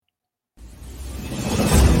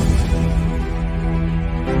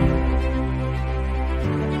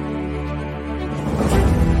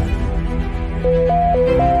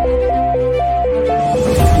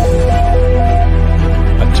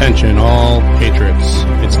truths.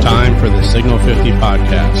 It's time for the Signal 50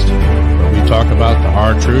 podcast, where we talk about the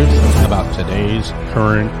hard truth about today's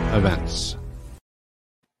current events.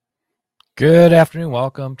 Good afternoon.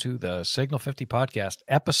 Welcome to the Signal 50 podcast,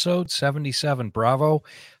 episode 77. Bravo.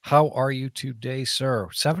 How are you today, sir?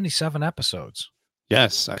 77 episodes.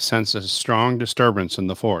 Yes, I sense a strong disturbance in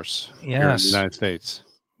the force here in the United States.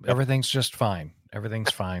 Everything's just fine.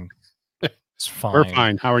 Everything's fine. It's fine. We're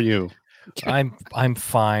fine. How are you? I'm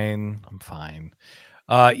fine. I'm fine.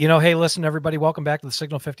 Hey, listen, everybody, welcome back to the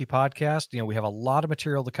Signal 50 podcast. We have a lot of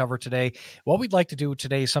material to cover today. What we'd like to do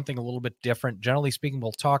today is something a little bit different. Generally speaking,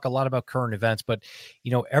 we'll talk a lot about current events, but,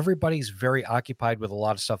 everybody's very occupied with a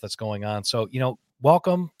lot of stuff that's going on. So,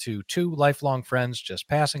 welcome to two lifelong friends just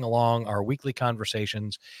passing along our weekly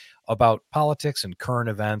conversations about politics and current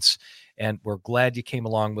events. And we're glad you came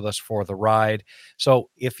along with us for the ride.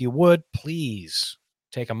 So if you would, please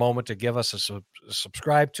take a moment to give us a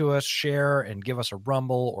subscribe to us, share, and give us a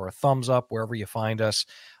rumble or a thumbs up wherever you find us,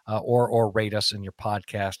 or rate us in your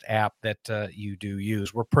podcast app that you do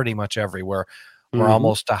use. We're pretty much everywhere. We're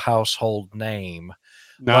almost a household name.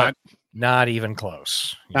 Not even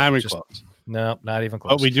close. Not even close. No, not even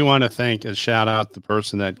close. But we do want to thank and shout out the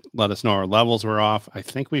person that let us know our levels were off. I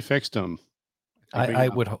think we fixed them. I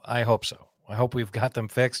hope so. I hope we've got them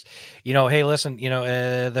fixed. Hey, listen,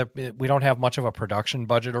 we don't have much of a production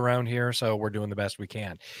budget around here, so we're doing the best we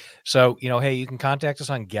can. So, hey, you can contact us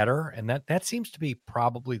on Getter, and that seems to be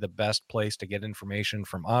probably the best place to get information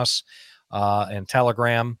from us, and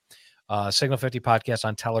Telegram. Signal 50 podcast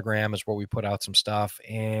on Telegram is where we put out some stuff,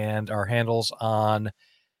 and our handles on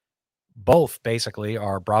both basically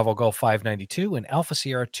are Bravo Go 592 and Alpha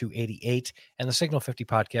Sierra 288, and the Signal 50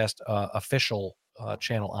 podcast official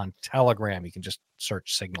channel on Telegram. You can just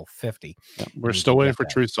search Signal 50. Yeah, we're still waiting for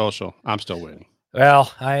Truth Social. I'm still waiting.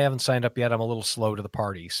 Well, I haven't signed up yet. I'm a little slow to the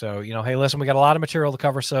party. So, hey, listen, we got a lot of material to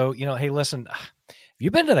cover. So, hey, listen, have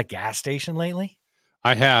you been to the gas station lately?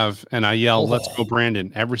 I have, and I yell, "Let's go,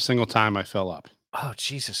 Brandon," every single time I fill up. Oh,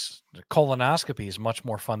 Jesus. The colonoscopy is much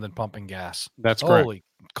more fun than pumping gas. That's correct.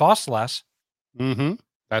 Costs less. Mm-hmm.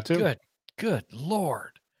 That too. Good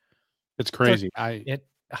Lord. It's crazy.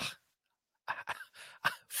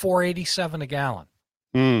 $4.87 a gallon.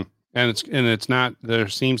 And it's not, there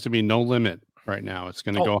seems to be no limit right now. It's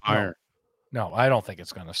going to go higher. No, I don't think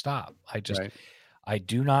it's going to stop. I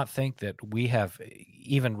do not think that we have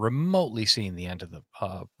even remotely seen the end of the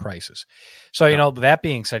prices. So, that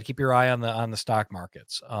being said, keep your eye on the stock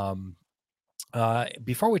markets.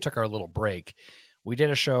 Before we took our little break, we did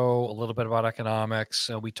a show a little bit about economics.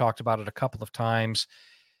 We talked about it a couple of times.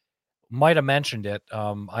 Might have mentioned it.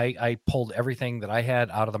 I pulled everything that I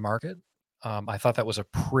had out of the market. I thought that was a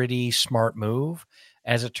pretty smart move.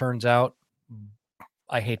 As it turns out,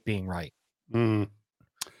 I hate being right. I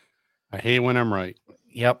hate when I'm right.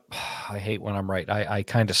 Yep. I hate when I'm right. I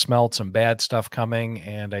kind of smelled some bad stuff coming,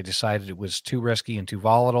 and I decided it was too risky and too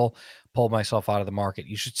volatile. Pulled myself out of the market.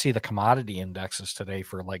 You should see the commodity indexes today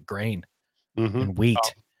for like grain and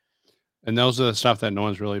wheat. And those are the stuff that no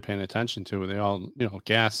one's really paying attention to. They all,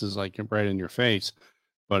 gas is like right in your face.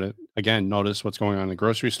 But again, notice what's going on in the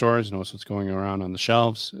grocery stores. Notice what's going around on the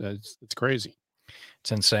shelves. It's crazy.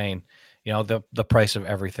 It's insane. The price of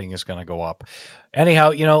everything is going to go up.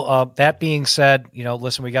 Anyhow, that being said,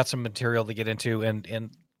 listen, we got some material to get into.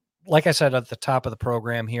 And like I said at the top of the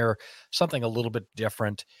program here, something a little bit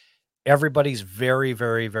different. Everybody's very,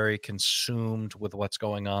 very, very consumed with what's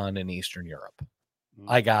going on in Eastern Europe.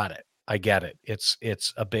 I got it. I get it. It's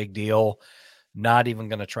a big deal. Not even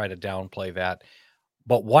going to try to downplay that.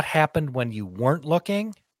 But what happened when you weren't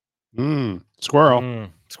looking? Squirrel.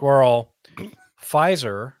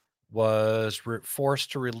 Pfizer was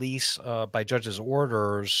forced to release by judge's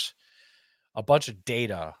orders a bunch of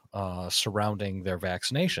data surrounding their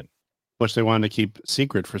vaccination, which they wanted to keep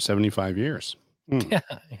secret for 75 years.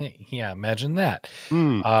 Yeah, imagine that.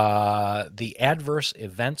 The adverse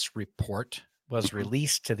events report was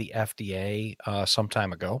released to the FDA some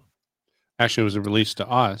time ago. Actually, it was released to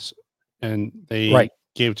us, and they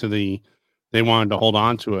gave to they wanted to hold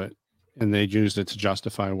on to it, and they used it to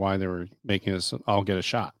justify why they were making us all get a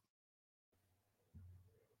shot.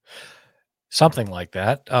 Something like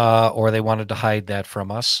that. Or they wanted to hide that from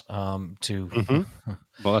us Well,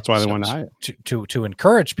 that's why they wanted to hide it. To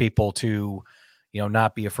encourage people to,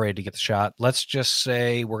 not be afraid to get the shot. Let's just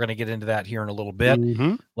say we're going to get into that here in a little bit.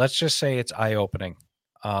 Let's just say it's eye-opening.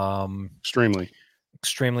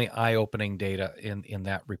 Extremely eye-opening data in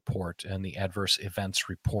that report and the adverse events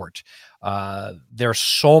report. There's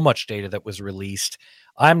so much data that was released.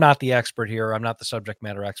 I'm not the expert here. I'm not the subject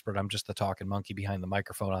matter expert. I'm just the talking monkey behind the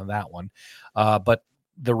microphone on that one. But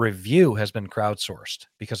the review has been crowdsourced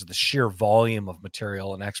because of the sheer volume of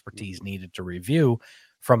material and expertise needed to review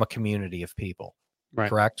from a community of people. Right.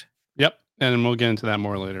 Correct? Yep. And we'll get into that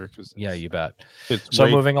more later. Yeah, you bet. It's so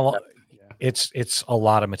moving along. Yeah. It's a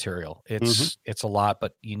lot of material. It's a lot,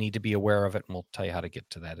 but you need to be aware of it, and we'll tell you how to get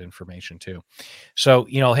to that information too. So,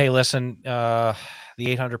 hey, listen, the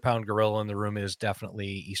 800-pound gorilla in the room is definitely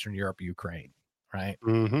Eastern Europe, Ukraine, right?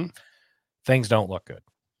 Mm-hmm. Things don't look good.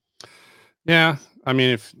 Yeah. I mean,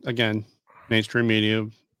 if, again, mainstream media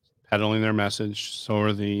peddling their message, so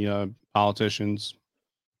are the politicians.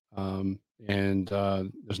 And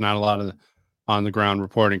there's not a lot of on the ground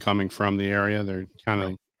reporting coming from the area. They're kind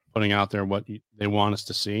of putting out there what they want us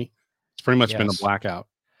to see. It's pretty much been a blackout.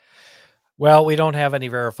 Well, we don't have any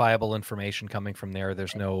verifiable information coming from there.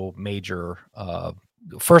 There's no major,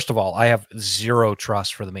 first of all, I have zero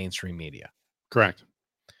trust for the mainstream media. Correct.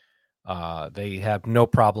 They have no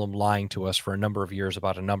problem lying to us for a number of years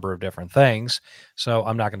about a number of different things. So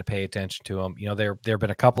I'm not going to pay attention to them. There have been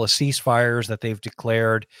a couple of ceasefires that they've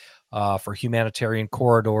declared for humanitarian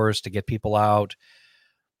corridors to get people out.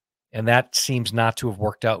 And that seems not to have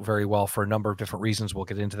worked out very well for a number of different reasons. We'll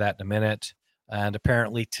get into that in a minute. And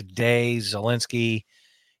apparently today, Zelensky,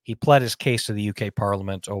 he pled his case to the UK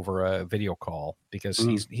Parliament over a video call because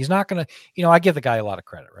he's not going to, I give the guy a lot of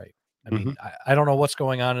credit, right? I mean, I don't know what's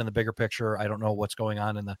going on in the bigger picture. I don't know what's going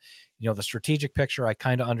on in the, the strategic picture. I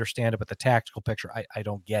kind of understand it, but the tactical picture, I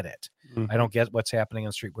don't get it. I don't get what's happening in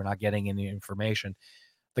the street. We're not getting any information.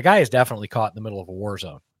 The guy is definitely caught in the middle of a war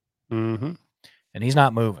zone, and he's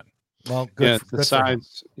not moving. Well, good. The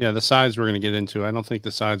sides we're going to get into. I don't think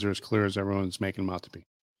the sides are as clear as everyone's making them out to be.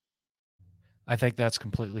 I think that's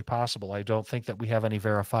completely possible. I don't think that we have any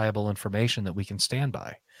verifiable information that we can stand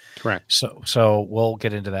by. Correct. So we'll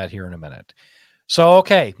get into that here in a minute. So,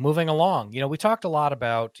 okay, moving along. We talked a lot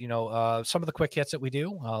about, some of the quick hits that we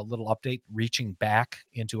do, a little update, reaching back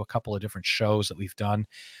into a couple of different shows that we've done.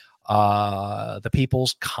 The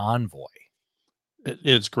People's Convoy.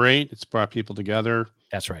 It's great. It's brought people together.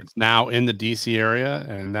 That's right. It's now in the DC area,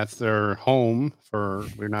 and that's their home for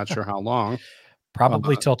we're not sure how long.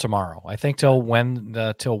 Probably till tomorrow. I think till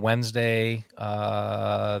Wednesday,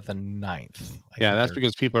 the 9th. That's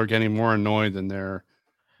because people are getting more annoyed than they're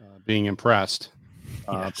being impressed.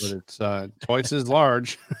 Yes. But it's twice as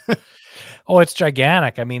large. Oh, it's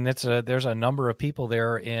gigantic. I mean, there's a number of people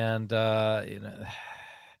there, and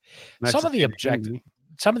some of the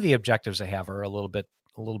objectives they have are a little bit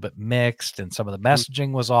mixed, and some of the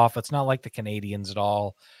messaging was off. It's not like the Canadians at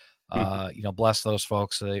all. Bless those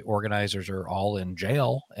folks. The organizers are all in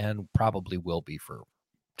jail and probably will be for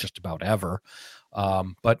just about ever.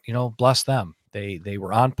 But bless them. They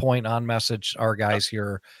were on point, on message. Our guys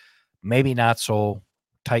here, maybe not so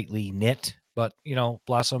tightly knit, but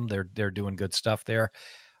bless them. They're doing good stuff there.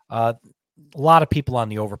 A lot of people on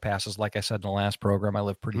the overpasses. Like I said in the last program, I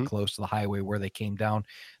live pretty close to the highway where they came down.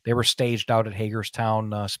 They were staged out at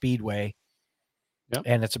Hagerstown Speedway. Yep.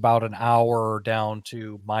 And it's about an hour down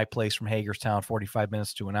to my place from Hagerstown, 45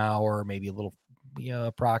 minutes to an hour, maybe a little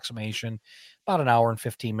approximation, about an hour and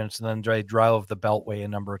 15 minutes. And then they drove the Beltway a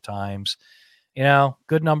number of times.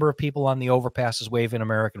 Good number of people on the overpasses waving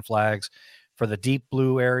American flags. For the deep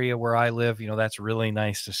blue area where I live, that's really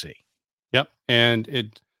nice to see. Yep. And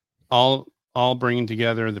it all bringing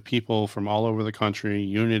together the people from all over the country,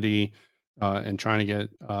 unity, and trying to get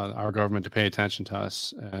our government to pay attention to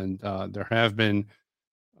us. And there have been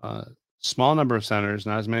small number of senators,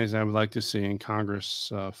 not as many as I would like to see in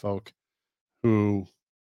Congress, folk who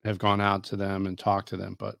have gone out to them and talked to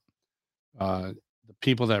them. But the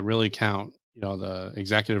people that really count, the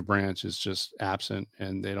executive branch is just absent,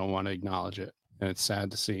 and they don't want to acknowledge it. And it's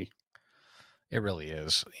sad to see. It really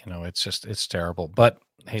is. It's terrible. But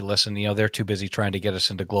hey, listen, they're too busy trying to get us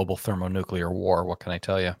into global thermonuclear war. What can I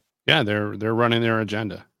tell you? Yeah, they're running their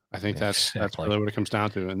agenda. I think that's really what it comes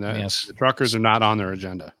down to. And the truckers are not on their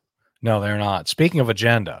agenda. No, they're not. Speaking of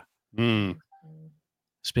agenda, one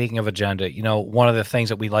of the things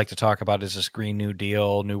that we like to talk about is this Green New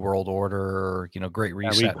Deal, New World Order, Great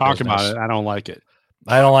Reset. We talk about it. I don't like it.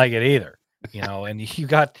 I don't like it either. And you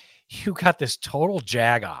got this total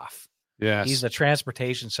jagoff. Yes. He's the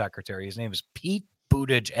transportation secretary. His name is Pete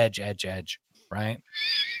Buttigieg, Edge, right?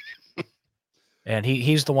 And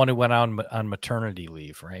he's the one who went on maternity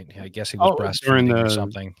leave, right? I guess he was breastfeeding or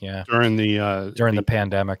something. Yeah. During the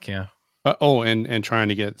pandemic. Yeah. And trying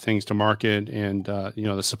to get things to market and,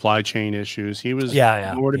 the supply chain issues. He was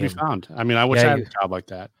nowhere to be found. I mean, I wish I had a job like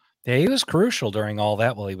that. Yeah, he was crucial during all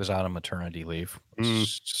that while he was out on maternity leave.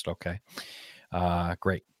 It's just okay.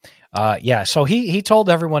 Great. Yeah. So he told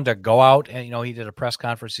everyone to go out, and he did a press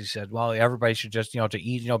conference. He said, "Well, everybody should just to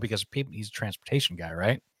eat, because he's a transportation guy,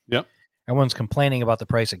 right? Yep. Everyone's complaining about the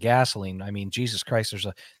price of gasoline. I mean, Jesus Christ,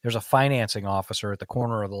 there's a financing officer at the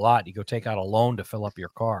corner of the lot. You go take out a loan to fill up your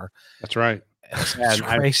car. That's right. It's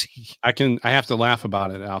crazy. I have to laugh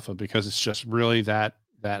about it, Alpha, because it's just really that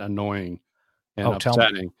annoying and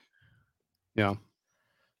upsetting. Yeah.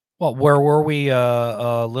 Well, where were we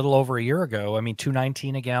a little over a year ago? I mean,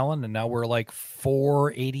 $2.19 a gallon, and now we're like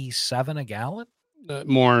 $4.87 a gallon.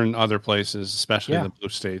 More in other places, especially the blue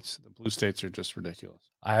states. The blue states are just ridiculous.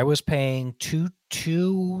 I was paying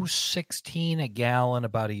 $2.16 a gallon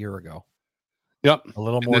about a year ago. Yep, a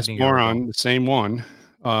little more. This moron, the same one.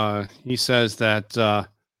 He says that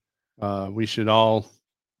we should all,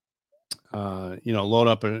 load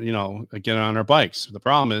up, get on our bikes. The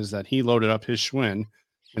problem is that he loaded up his Schwinn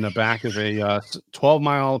in the back of a 12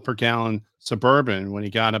 mile per gallon Suburban. When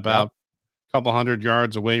he got about a couple hundred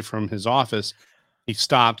yards away from his office, he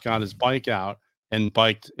stopped, got his bike out, and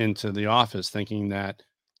biked into the office, thinking that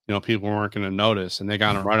people weren't going to notice, and they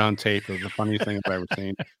got him right on tape. It was the funniest thing I've ever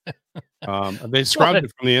seen. They scrubbed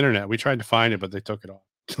it from the internet. We tried to find it, but they took it off.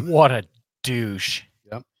 What a douche!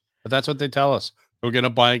 Yep, but that's what they tell us. Go get a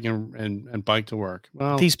bike and bike to work.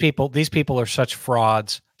 Well, these people are such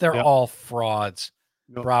frauds. They're all frauds.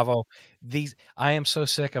 Yep. Bravo. I am so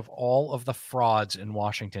sick of all of the frauds in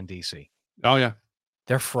Washington, D.C. Oh yeah,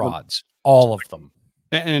 they're frauds, all of them.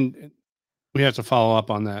 And we have to follow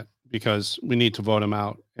up on that, because we need to vote them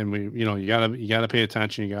out. And you gotta pay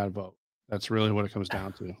attention. You gotta vote. That's really what it comes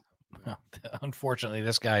down to. Unfortunately,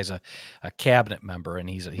 this guy's a cabinet member, and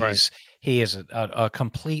he is a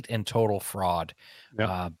complete and total fraud.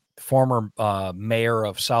 Yep. Former mayor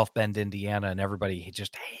of South Bend, Indiana, and everybody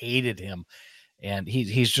just hated him. And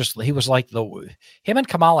he was like him and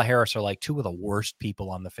Kamala Harris are like two of the worst people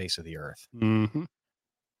on the face of the earth. Mm-hmm.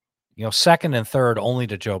 Second and third only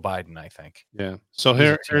to Joe Biden, I think. Yeah. So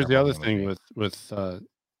here's the other thing with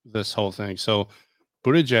this whole thing. So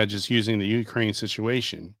Buttigieg is using the Ukraine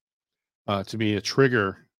situation to be a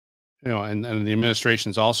trigger, and the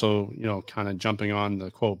administration's also, kind of jumping on the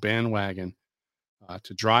quote bandwagon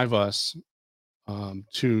to drive us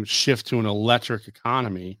to shift to an electric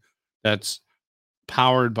economy that's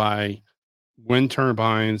powered by wind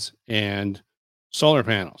turbines and solar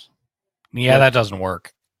panels. Yeah, that doesn't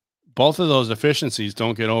work. Both of those efficiencies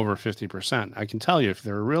don't get over 50%. I can tell you, if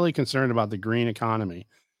they're really concerned about the green economy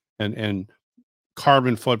and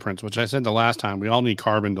carbon footprints, which I said the last time, we all need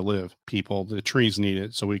carbon to live, people. The trees need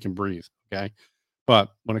it so we can breathe. Okay.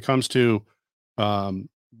 But when it comes to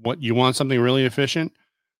what you want, something really efficient,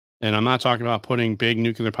 and I'm not talking about putting big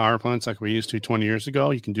nuclear power plants like we used to 20 years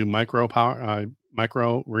ago. You can do micro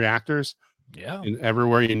reactors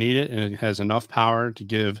everywhere you need it. And it has enough power to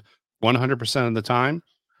give 100% of the time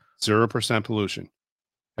 0% pollution,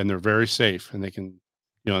 and they're very safe, and they can,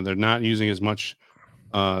 they're not using as much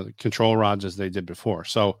control rods as they did before.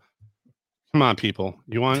 So come on, people,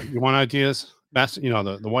 you want ideas? That's,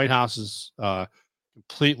 the White House is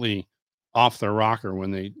completely off their rocker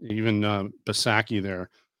when they even Psaki,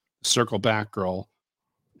 their Circle Back girl,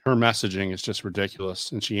 her messaging is just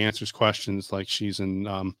ridiculous, and she answers questions like she's in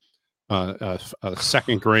a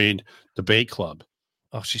second grade debate club.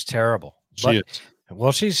 Oh, she's terrible. She is.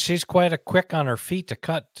 Well, she's quite a quick on her feet to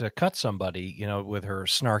cut somebody, with her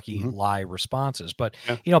snarky lie responses. But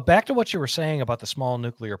back to what you were saying about the small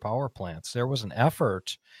nuclear power plants. There was an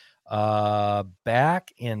effort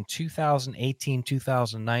back in 2018,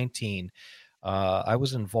 2019. I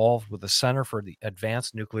was involved with the Center for the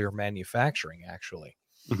Advanced Nuclear Manufacturing, actually.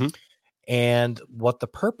 Mm-hmm. And what the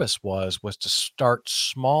purpose was to start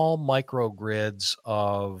small microgrids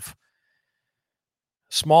of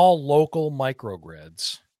small local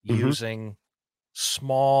microgrids using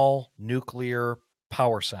small nuclear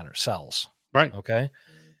power cells. Right. Okay.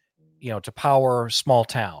 To power small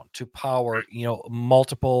town, to power,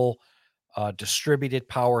 multiple distributed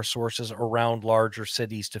power sources around larger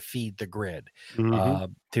cities to feed the grid, to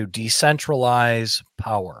decentralize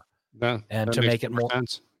power and to make it more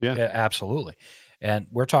sense. Yeah, absolutely. And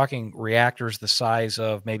we're talking reactors the size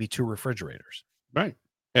of maybe 2 refrigerators. Right.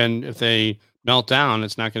 And if they melt down,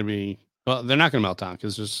 it's not going to be, they're not going to melt down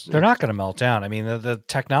because they're not going to melt down. I mean, the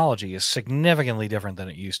technology is significantly different than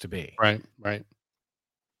it used to be. Right.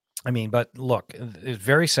 I mean, but look, it's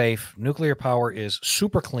very safe. Nuclear power is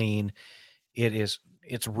super clean. It's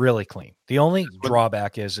really clean. The only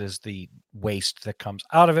drawback is the waste that comes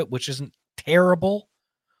out of it, which isn't terrible.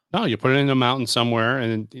 No, you put it in a mountain somewhere,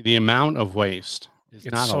 and the amount of waste is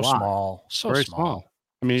not a lot. Small. So very small.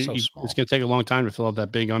 I mean, it's going to take a long time to fill up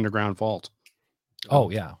that big underground vault. Oh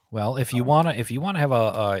yeah. Well, if you want to have if you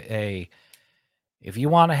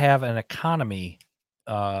want to have an economy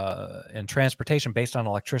and transportation based on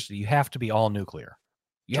electricity, you have to be all nuclear.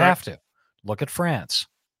 You have to. Look at France.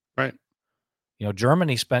 Right.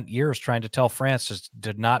 Germany spent years trying to tell France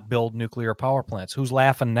to not build nuclear power plants. Who's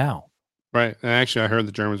laughing now? Right. And actually, I heard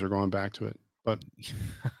the Germans are going back to it. But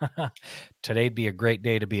today'd be a great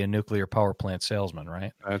day to be a nuclear power plant salesman,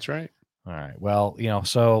 right? That's right. All right. Well,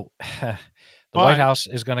 so the White House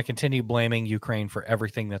is going to continue blaming Ukraine for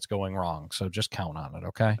everything that's going wrong. So just count on it,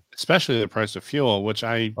 okay? Especially the price of fuel, which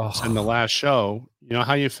I said in the last show. You know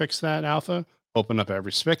how you fix that, Alpha? Open up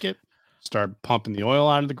every spigot, start pumping the oil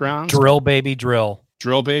out of the ground. Drill, baby, drill.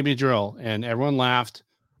 Drill, baby, drill. And everyone laughed.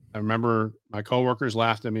 I remember my coworkers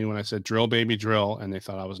laughed at me when I said drill, baby, drill, and they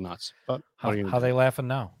thought I was nuts. But how are they laughing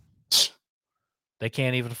now? They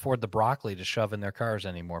can't even afford the broccoli to shove in their cars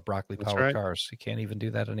anymore. Broccoli-powered cars. You can't even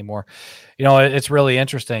do that anymore. It's really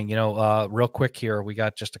interesting. Real quick here, we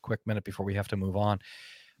got just a quick minute before we have to move on.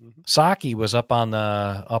 Psaki was up on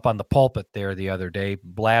the pulpit there the other day,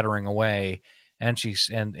 blathering away, and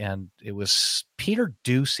it was Peter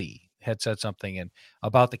Doocy had said something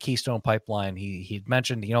about the Keystone Pipeline. He'd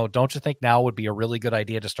mentioned, don't you think now would be a really good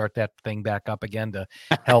idea to start that thing back up again to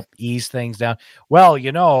help ease things down? Well,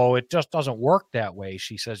 it just doesn't work that way.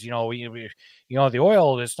 She says, the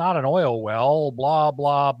oil, it's not an oil well, blah,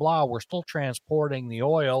 blah, blah. We're still transporting the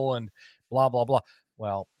oil and blah, blah, blah.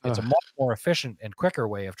 Well, it's a much more efficient and quicker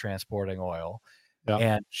way of transporting oil. Yeah.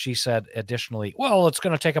 And she said additionally, well, it's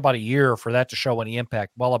going to take about a year for that to show any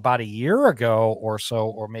impact. Well, about a year ago or so,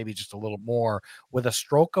 or maybe just a little more, with a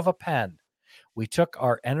stroke of a pen, we took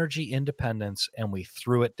our energy independence and we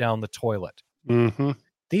threw it down the toilet. Mm-hmm.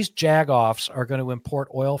 These jagoffs are going to import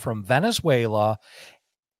oil from Venezuela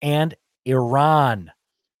and Iran.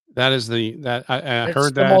 That is I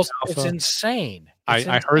heard that. It's insane.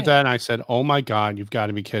 I heard that and I said, oh my God, you've got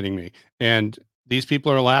to be kidding me. And these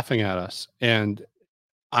people are laughing at us. And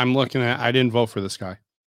I'm looking at, I didn't vote for this guy.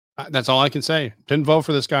 That's all I can say. Didn't vote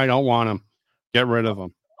for this guy. Don't want him. Get rid of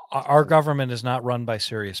him. Our government is not run by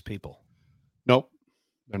serious people. Nope,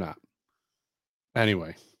 they're not.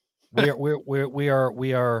 Anyway, we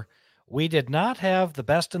did not have the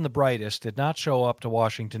best and the brightest did not show up to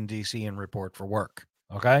Washington, D.C. and report for work.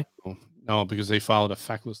 Okay. No, because they followed a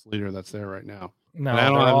feckless leader that's there right now. No,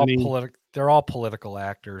 they're all political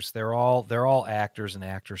actors. They're all actors and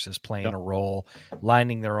actresses playing a role,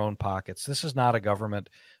 lining their own pockets. This is not a government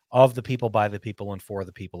of the people, by the people, and for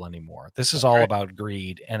the people anymore. This is all about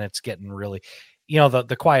greed, and it's getting really,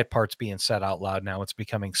 the quiet part's being said out loud now. It's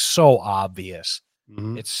becoming so obvious.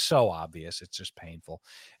 Mm-hmm. It's so obvious. It's just painful.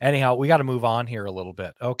 Anyhow, we got to move on here a little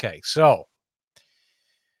bit. Okay, so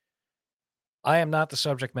I am not the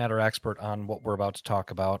subject matter expert on what we're about to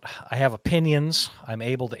talk about. I have opinions. I'm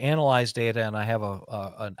able to analyze data, and I have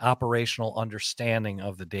an operational understanding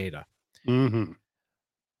of the data. Mm-hmm.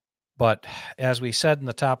 But as we said in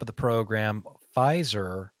the top of the program,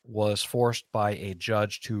 Pfizer was forced by a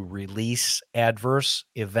judge to release adverse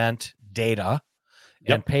event data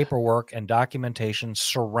and paperwork and documentation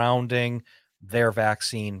surrounding their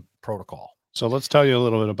vaccine protocol. So let's tell you a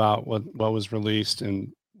little bit about what was released,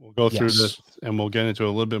 and we'll go through this and we'll get into a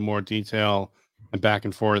little bit more detail and back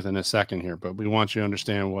and forth in a second here, but we want you to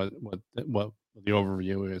understand what the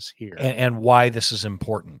overview is here and why this is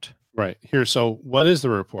important. Right here. So what is the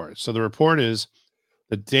report? So the report is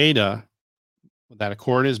the data that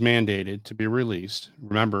Accord is mandated to be released.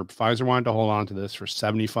 Remember, Pfizer wanted to hold on to this for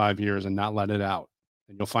 75 years and not let it out.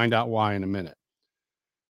 And you'll find out why in a minute.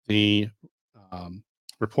 The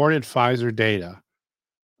reported Pfizer data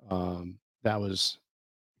that was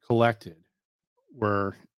collected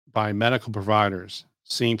were by medical providers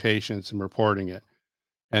seeing patients and reporting it.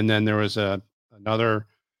 And then there was another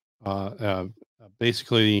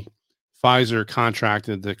basically Pfizer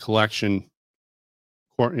contracted the collection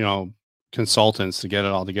consultants to get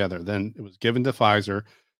it all together. Then it was given to Pfizer.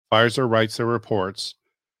 Pfizer writes the reports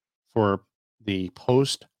for the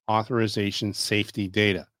post-authorization safety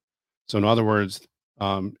data. So in other words,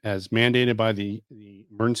 as mandated by the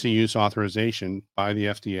emergency use authorization by the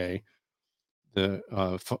FDA, the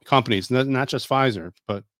companies, not just Pfizer,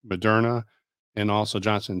 but Moderna and also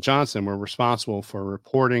Johnson & Johnson were responsible for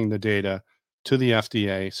reporting the data to the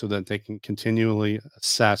FDA so that they can continually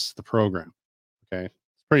assess the program. Okay.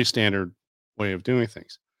 It's a pretty standard way of doing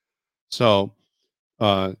things. So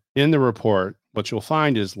in the report, what you'll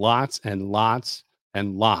find is lots and lots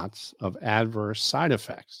and lots of adverse side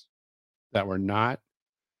effects that were not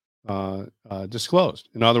disclosed.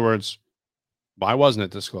 In other words, Why wasn't it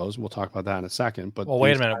disclosed? We'll talk about that in a second. But Well,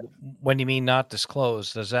 wait a minute. When you mean not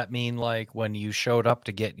disclosed, does that mean like when you showed up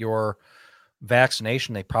to get your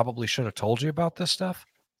vaccination, they probably should have told you about this stuff?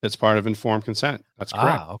 it's part of informed consent. That's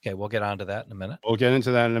correct. Okay. We'll get onto that in a minute. We'll get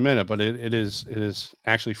into that in a minute, but it is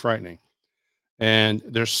actually frightening. And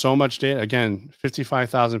there's so much data. Again,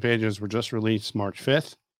 55,000 pages were just released March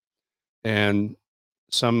 5th. And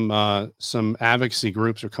some advocacy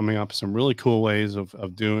groups are coming up with some really cool ways of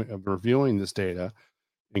reviewing this data,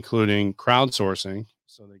 including crowdsourcing.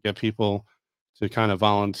 So they get people to kind of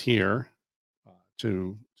volunteer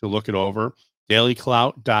to look it over.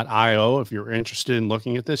 dailyclout.io. If you're interested in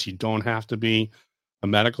looking at this, you don't have to be a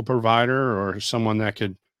medical provider or someone that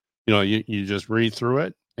could, you just read through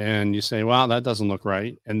it and you say, wow, that doesn't look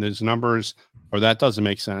right. And there's numbers, or that doesn't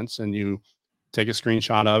make sense. And you take a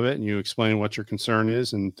screenshot of it and you explain what your concern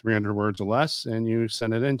is in 300 words or less, and you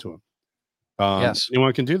send it into them. Yes.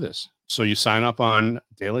 Anyone can do this. So you sign up on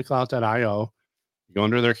dailyclout.io, you go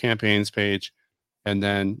under their campaigns page, and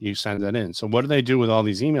then you send that in. So what do they do with all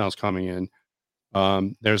these emails coming in?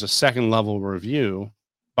 There's a second level review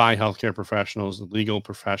by healthcare professionals, legal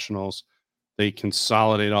professionals. They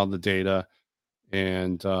consolidate all the data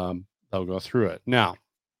and they'll go through it. Now,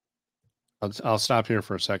 I'll stop here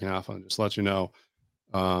for a second, Alpha, and just let you know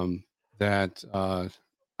that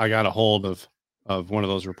I got a hold of one of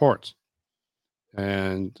those reports.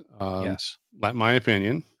 And yes, my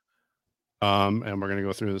opinion, and we're going to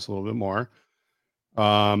go through this a little bit more.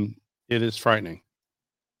 It is frightening.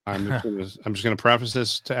 I'm just going to preface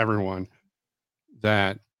this to everyone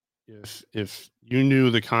that if you knew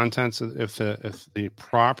the contents, if the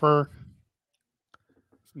proper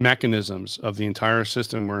mechanisms of the entire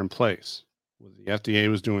system were in place, the FDA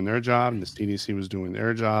was doing their job and the CDC was doing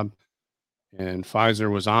their job, and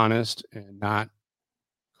Pfizer was honest and not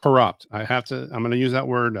corrupt. I'm going to use that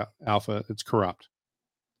word, Alpha. It's corrupt.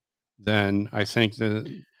 Then I think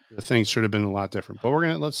the things should have been a lot different. But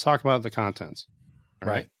let's talk about the contents. All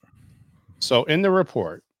right. So in the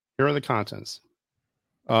report, here are the contents.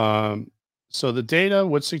 So the data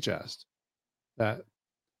would suggest that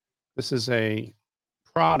this is a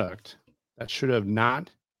product that should have not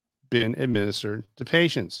been administered to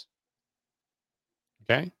patients.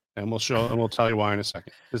 Okay, and we'll tell you why in a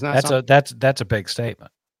second. That's a big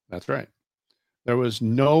statement. That's right. There was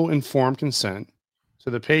no informed consent to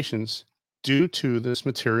the patients due to this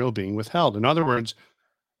material being withheld. In other words,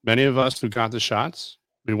 many of us who got the shots,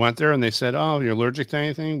 we went there and they said, "Oh, you're allergic to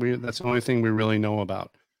anything?" That's the only thing we really know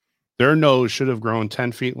about. Their nose should have grown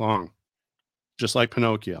 10 feet long, just like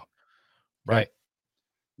Pinocchio. Right.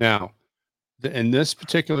 Now, in this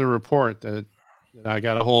particular report that I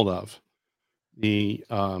got a hold of, the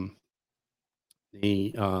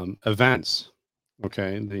events,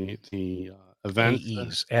 okay, the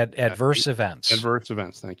events, adverse events. Adverse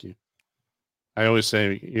events. Thank you. I always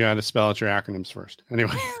say you got to spell out your acronyms first.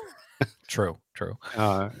 Anyway. True.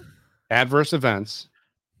 Adverse events.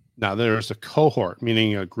 Now there's a cohort,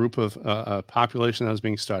 meaning a group of a population that was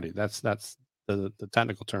being studied. That's the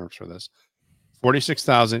technical terms for this.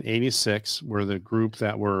 46,086 were the group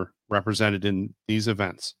that were represented in these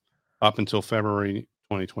events up until February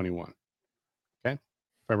 2021. Okay,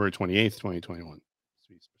 February 28th, 2021. To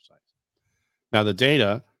be precise. Now the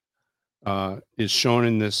data is shown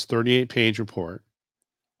in this 38-page report.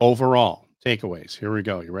 Overall takeaways. Here we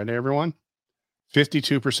go. You ready, everyone?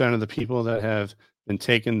 52% of the people that have been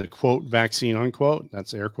taken the quote vaccine unquote,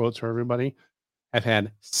 that's air quotes for everybody, have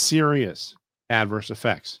had serious adverse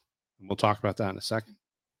effects. And we'll talk about that in a second.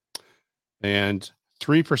 And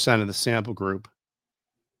 3% of the sample group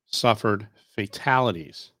suffered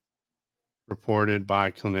fatalities reported by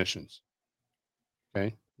clinicians.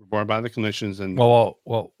 Okay, reported by the clinicians. And whoa.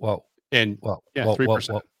 And yeah,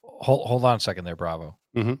 3%. Hold on a second there, Bravo.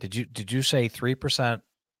 Mm-hmm. Did you say 3%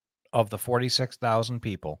 of the 46,000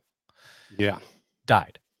 people? Yeah.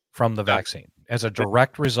 Died from the vaccine as a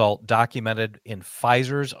direct result, documented in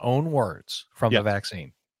Pfizer's own words from the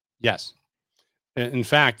vaccine. Yes. In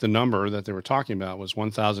fact, the number that they were talking about was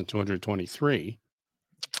 1,223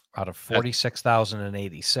 out of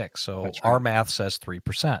 46,086. So our math says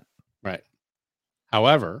 3%. Right.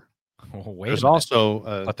 However, there's also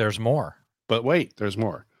but there's more. But wait, there's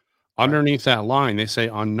more. Underneath that line, they say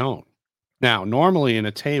unknown. Now, normally in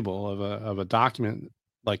a table of a document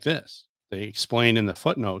like this, they explain in the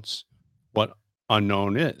footnotes what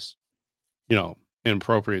unknown is.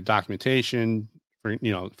 Inappropriate documentation,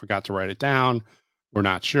 forgot to write it down. We're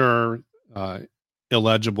not sure.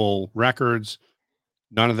 Illegible records.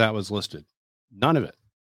 None of that was listed. None of it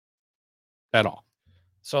at all.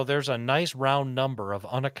 So there's a nice round number of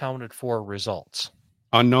unaccounted for results.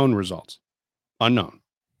 Unknown results. unknown.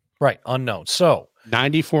 Right. Unknown. So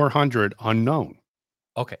 9,400 unknown.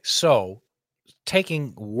 okay. So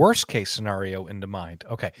taking worst case scenario into mind.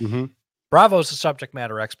 Okay. Mm-hmm. Bravo's the subject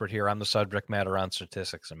matter expert here. I'm the subject matter on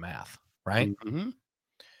statistics and math, right? Mm-hmm.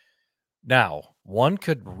 Now, one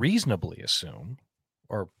could reasonably assume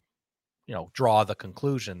or draw the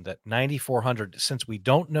conclusion that 9,400, since we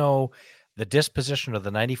don't know the disposition of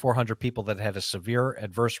the 9,400 people that had a severe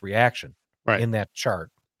adverse reaction Right. in that chart,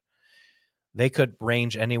 they could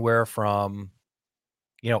range anywhere from,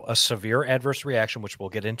 a severe adverse reaction, which we'll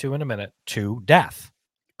get into in a minute, to death.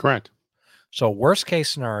 Correct. So worst case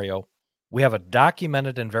scenario, we have a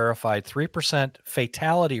documented and verified 3%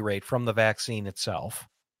 fatality rate from the vaccine itself,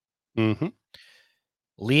 Mm-hmm.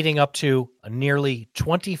 leading up to a nearly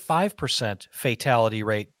 25% fatality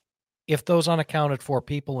rate if those unaccounted for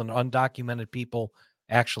people and undocumented people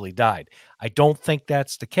actually died. I don't think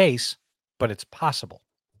that's the case, but it's possible.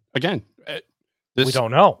 Again, We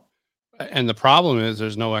don't know. And the problem is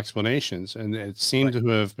there's no explanations, and it seemed to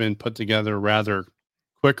have been put together rather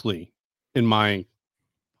quickly, in my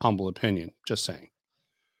humble opinion. Just saying,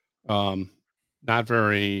 not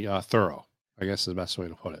very thorough, I guess is the best way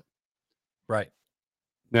to put it. Right.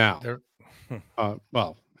 Now,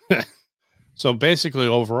 well, so basically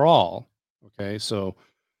overall, okay, so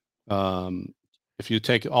if you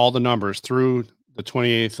take all the numbers through the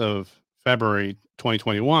 28th of February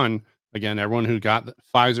 2021, again, everyone who got the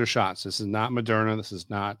Pfizer shots, this is not Moderna, this is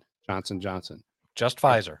not Johnson & Johnson. Just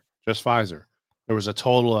Pfizer. Just Pfizer. There was a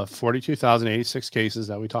total of 42,086 cases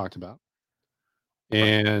that we talked about,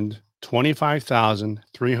 and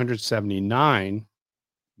 25,379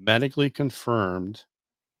 medically confirmed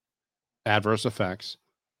adverse effects,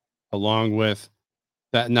 along with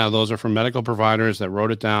that. Now, those are from medical providers that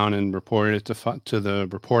wrote it down and reported it to the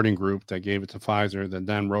reporting group that gave it to Pfizer, that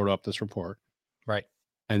then wrote up this report. Right.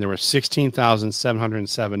 And there were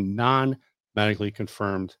 16,707 non-medically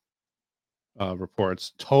confirmed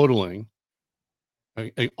reports, totaling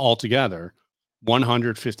altogether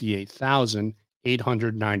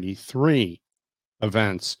 158,893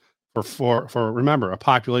 events for remember, a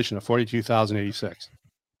population of 42,086.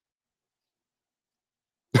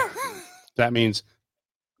 That means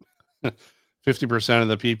 50% of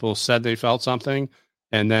the people said they felt something,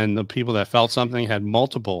 and then the people that felt something had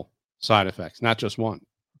multiple side effects, not just one.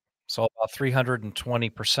 So about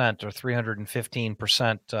 320% or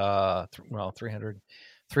 315%,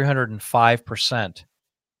 305%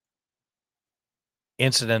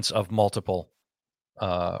 incidence of multiple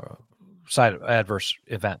side adverse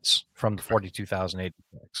events from the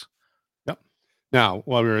 42,086. Yep. Now,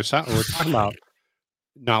 while we're talking about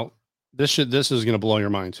now, this is going to blow your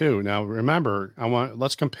mind too. Now, remember,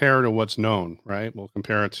 let's compare to what's known, right? We'll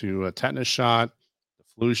compare it to a tetanus shot, the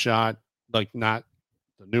flu shot, like not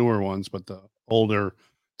the newer ones, but the older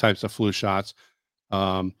types of flu shots,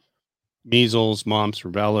 measles, mumps,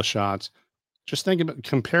 rubella shots. Just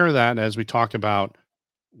compare that as we talk about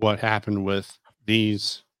what happened with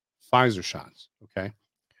these Pfizer shots. Okay.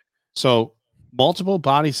 So multiple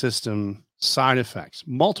body system side effects,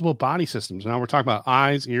 multiple body systems. Now we're talking about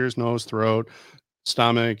eyes, ears, nose, throat,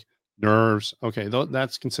 stomach, nerves. Okay.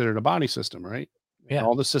 That's considered a body system, right? Yeah.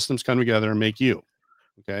 All the systems come together and make you.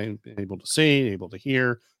 Okay. Able to see, able to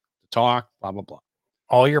hear, to talk, blah, blah, blah.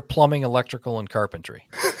 All your plumbing, electrical, and carpentry.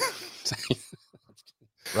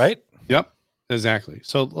 Right? Yep. Exactly.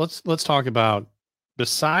 So let's talk about,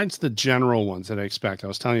 besides the general ones that I expect. I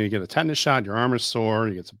was telling you get a tetanus shot, your arm is sore,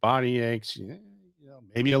 you get some body aches,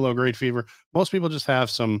 maybe a low grade fever. Most people just have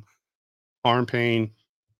some arm pain,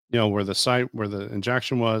 where the site where the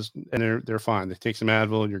injection was, and they're fine. They take some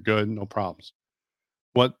Advil, you're good, no problems.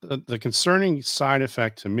 What the concerning side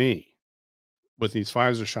effect to me with these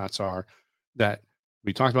Pfizer shots are that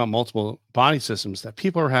we talked about multiple body systems, that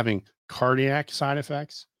people are having cardiac side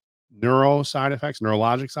effects,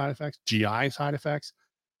 neurologic side effects, GI side effects,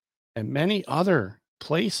 and many other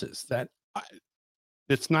places that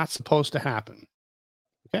it's not supposed to happen.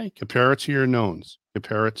 Okay. Compare it to your knowns,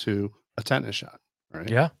 compare it to a tetanus shot. Right.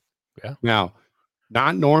 Yeah. Yeah. Now,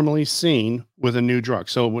 not normally seen with a new drug.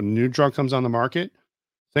 So when a new drug comes on the market,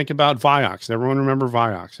 think about Vioxx. Everyone remember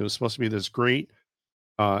Vioxx. It was supposed to be this great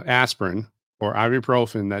aspirin or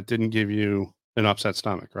ibuprofen that didn't give you an upset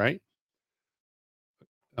stomach, right?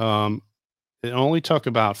 It only took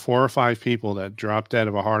about 4 or 5 people that dropped dead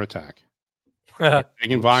of a heart attack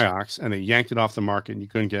taking Vioxx, and they yanked it off the market, and you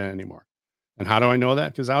couldn't get it anymore. And how do I know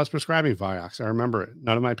that? Because I was prescribing Vioxx. I remember it.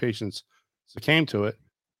 None of my patients succumbed to it,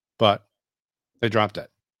 but they dropped dead.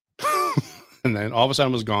 And then all of a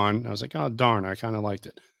sudden it was gone. I was like, oh, darn, I kind of liked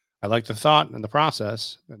it. I liked the thought and the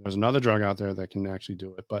process. And there's another drug out there that can actually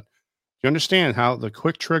do it, but you understand how the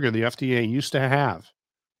quick trigger the FDA used to have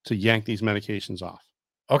to yank these medications off?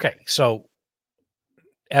 Okay, so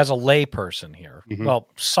as a lay person here, Mm-hmm. well,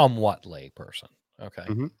 somewhat lay person, okay,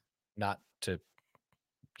 Mm-hmm. not to,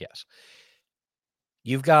 yes.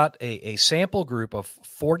 You've got a sample group of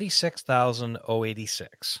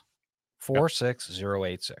 46,086, Yep.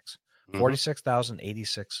 46086, Mm-hmm.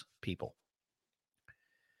 46,086 people.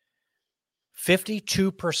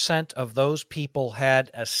 52% of those people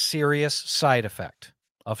had a serious side effect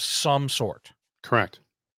of some sort. Correct.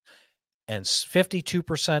 And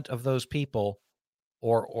 52% of those people,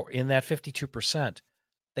 or in that 52%,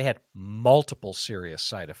 they had multiple serious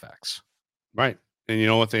side effects. Right. And you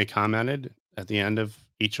know what they commented at the end of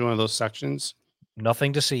each one of those sections?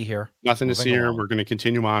 Nothing to see here. Nothing to Moving see here. along. We're going to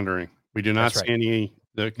continue monitoring. We do not That's see right. any.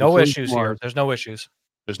 The No conclusion issues here. was, There's no issues.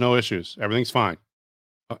 there's no issues. Everything's fine.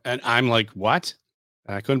 And I'm like, what?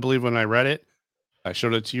 And I couldn't believe when I read it. I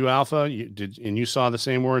showed it to you, Alpha. You did, and you saw the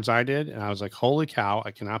same words I did. And I was like, holy cow!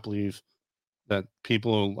 I cannot believe that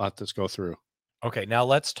people let this go through. Okay, now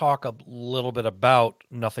let's talk a little bit about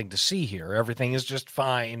nothing to see here. Everything is just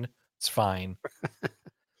fine. It's fine.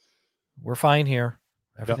 We're fine here.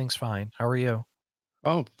 Everything's fine. How are you?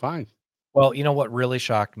 Oh, fine. Well, you know what really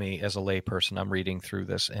shocked me as a layperson? I'm reading through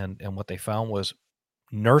this, and what they found was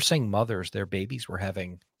nursing mothers, their babies were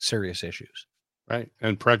having serious issues. Right.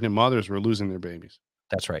 And pregnant mothers were losing their babies.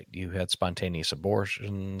 That's right. You had spontaneous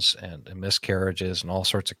abortions and miscarriages and all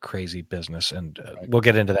sorts of crazy business. And Right. we'll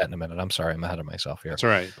get into that in a minute. I'm sorry, I'm ahead of myself here. That's all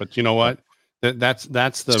right. But you know what? That's the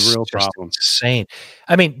It's real just problem. insane.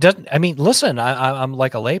 Listen, I'm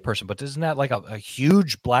like a layperson, but isn't that like a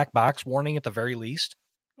huge black box warning at the very least?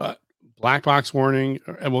 Black box warning,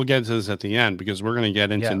 and we'll get to this at the end because we're going to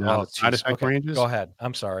get into now the side effect ranges. Go ahead.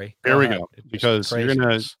 I'm sorry. Here we go. Because you're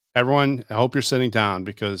going to, everyone, I hope you're sitting down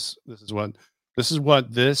because this is what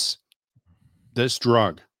this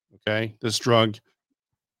drug, okay? This drug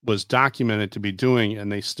was documented to be doing,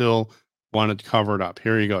 and they still wanted to cover it up.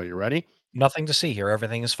 Here you go. You ready? Nothing to see here.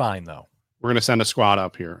 Everything is fine, though. We're going to send a squad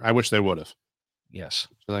up here. I wish they would have. Yes.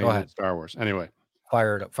 So go ahead. Star Wars. Anyway.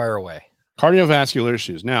 Fire it up. Fire away. Cardiovascular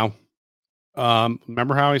issues. Now,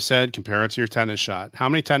 remember how I said compare it to your tetanus shot? How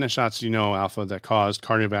many tetanus shots do you know, Alpha, that caused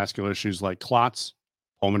cardiovascular issues like clots,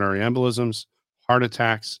 pulmonary embolisms, heart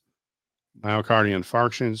attacks, myocardial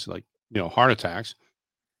infarctions, like, heart attacks,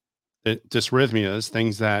 dysrhythmias,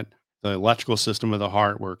 things that the electrical system of the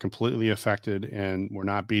heart were completely affected and were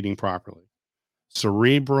not beating properly.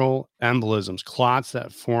 Cerebral embolisms, clots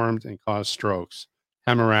that formed and caused strokes,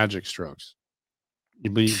 hemorrhagic strokes. You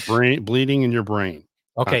bleeding in your brain.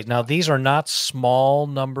 Okay, now these are not small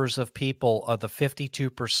numbers of people of the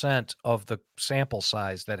 52% of the sample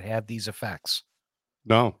size that had these effects.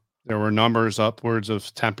 No, there were numbers upwards of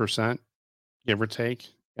 10%, give or take.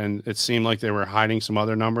 And it seemed like they were hiding some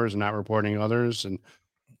other numbers and not reporting others. And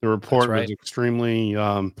the report was extremely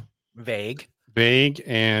vague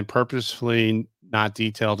and purposefully not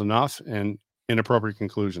detailed enough and inappropriate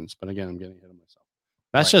conclusions. But again, I'm getting ahead of myself.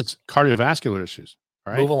 That's just cardiovascular issues.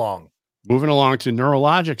 All right. Move along. Moving along to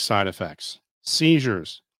neurologic side effects,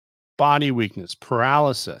 seizures, body weakness,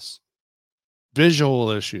 paralysis,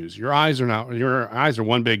 visual issues. Your eyes are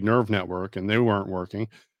one big nerve network and they weren't working.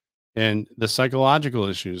 And the psychological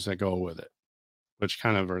issues that go with it, which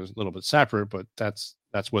kind of are a little bit separate, but that's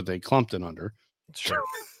what they clumped it under. Sure.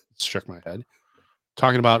 Shook my head.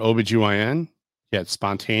 Talking about OBGYN, you had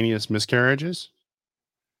spontaneous miscarriages.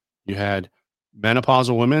 You had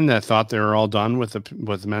menopausal women that thought they were all done with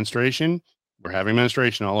the menstruation. We're having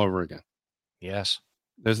menstruation all over again. Yes.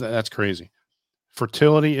 That's crazy.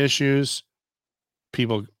 Fertility issues.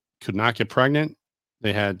 People could not get pregnant.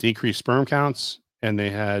 They had decreased sperm counts and they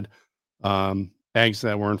had eggs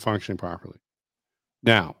that weren't functioning properly.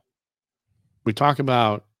 Now, we talk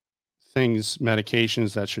about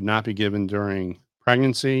medications that should not be given during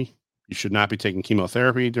pregnancy. You should not be taking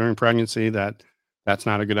chemotherapy during pregnancy. That's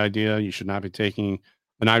not a good idea. You should not be taking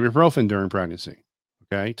an ibuprofen during pregnancy.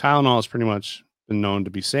 Okay. Tylenol has pretty much been known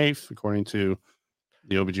to be safe according to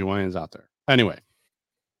the OBGYNs out there. Anyway,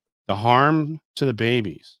 the harm to the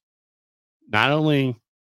babies, not only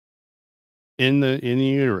in the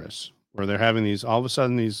uterus where they're having these, all of a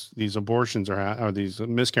sudden these abortions or these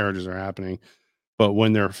miscarriages are happening, but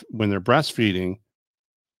when they're breastfeeding,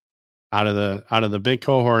 out of the big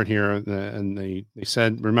cohort here, and they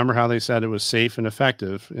said, remember how they said it was safe and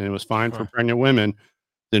effective and it was fine for pregnant women.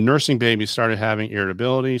 The nursing babies started having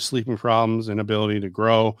irritability, sleeping problems, inability to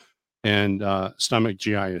grow, and stomach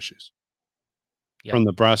GI issues from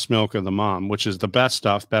the breast milk of the mom, which is the best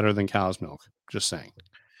stuff, better than cow's milk. Just saying.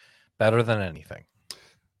 Better than anything.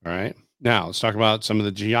 All right. Now let's talk about some of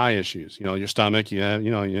the GI issues. Your stomach. You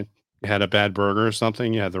had a bad burger or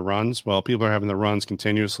something. You had the runs. Well, people are having the runs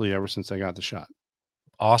continuously ever since they got the shot.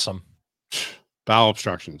 Awesome. Bowel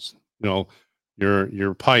obstructions. Your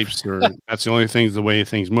pipes. That's the only thing. The way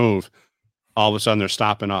things move. All of a sudden, they're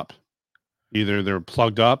stopping up. Either they're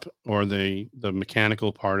plugged up or the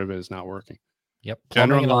mechanical part of it is not working. Yep.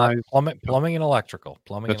 Plumbing and electrical.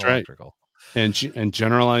 That's right. And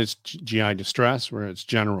generalized GI distress, where it's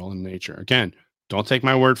general in nature. Again, don't take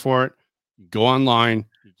my word for it. Go online,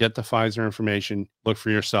 get the Pfizer information, look for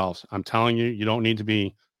yourselves. I'm telling you, you don't need to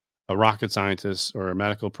be a rocket scientist or a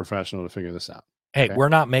medical professional to figure this out. Hey, we're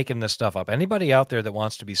not making this stuff up. Anybody out there that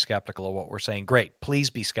wants to be skeptical of what we're saying, great. Please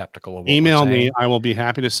be skeptical of what Email we're saying. me. I will be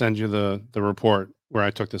happy to send you the report where I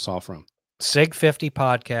took this all from.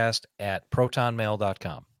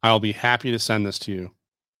 sig50podcast@protonmail.com. I'll be happy to send this to you.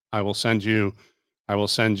 I will send you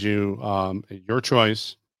your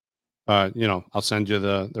choice. I'll send you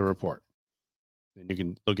the report and you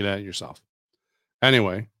can look at it yourself.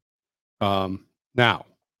 Anyway, now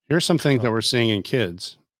here's some things that we're seeing in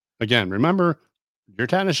kids. Again, remember your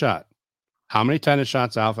tetanus shot. How many tetanus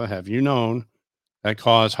shots, Alpha, have you known that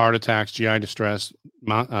cause heart attacks, GI distress,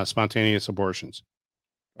 spontaneous abortions,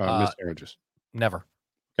 miscarriages? Never.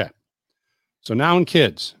 Okay. So now in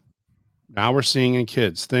kids, we're seeing in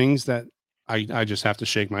kids things that I just have to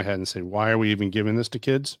shake my head and say, why are we even giving this to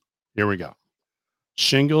kids? Here we go.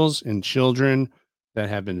 Shingles in children that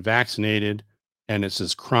have been vaccinated, and it's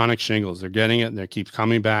this chronic shingles. They're getting it, and they keep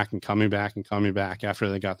coming back and coming back and coming back after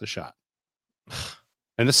they got the shot.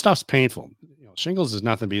 And this stuff's painful. Shingles is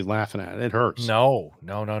nothing to be laughing at. It hurts. No.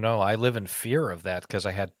 I live in fear of that because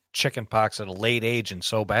I had chicken pox at a late age and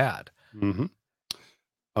so bad. Mm-hmm.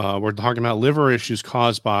 We're talking about liver issues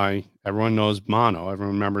caused by, everyone knows mono.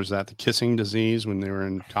 Everyone remembers that, the kissing disease when they were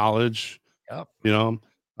in college. Yep.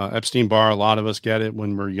 Epstein-Barr, a lot of us get it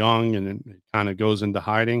when we're young and it kind of goes into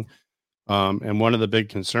hiding. And one of the big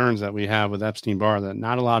concerns that we have with Epstein-Barr that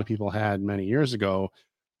not a lot of people had many years ago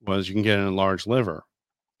was you can get an enlarged liver,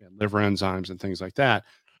 liver enzymes and things like that.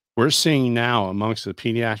 We're seeing now amongst the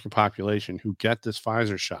pediatric population who get this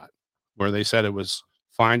Pfizer shot, where they said it was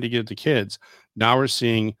fine to give to kids. Now we're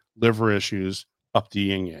seeing liver issues up the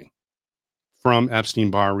yin-yang from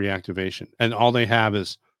Epstein-Barr reactivation. And all they have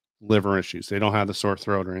is liver issues. They don't have the sore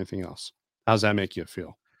throat or anything else. How's that make you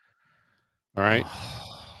feel? All right.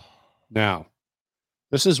 Now,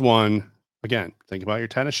 this is one, again, think about your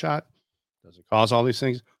tetanus shot. Does it cause all these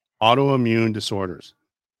things? Autoimmune disorders.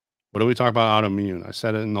 What do we talk about autoimmune? I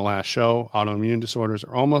said it in the last show. Autoimmune disorders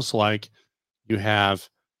are almost like you have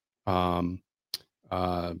your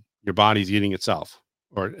body's eating itself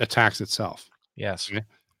or attacks itself. Yes. Okay?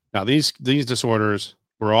 Now these disorders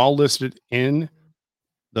were all listed in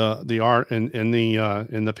the art in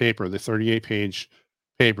the paper, the 38-page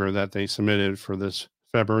paper that they submitted for this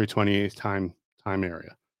February 28th time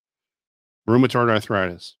area. Rheumatoid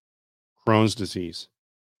arthritis, Crohn's disease,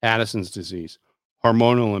 Addison's disease,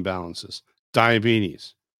 hormonal imbalances,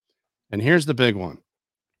 diabetes. And here's the big one.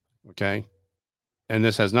 Okay. And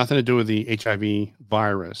this has nothing to do with the HIV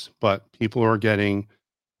virus, but people are getting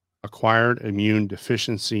acquired immune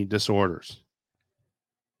deficiency disorders.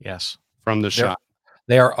 Yes. From the shot.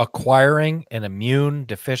 They are acquiring an immune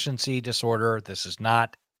deficiency disorder. This is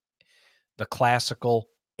not the classical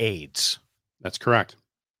AIDS. That's correct.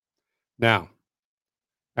 Now,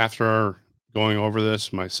 after going over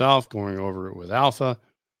this myself, going over it with Alpha,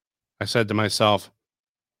 I said to myself,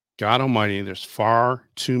 God almighty, there's far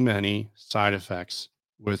too many side effects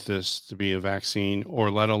with this to be a vaccine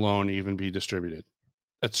or let alone even be distributed.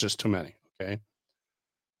 That's just too many. Okay.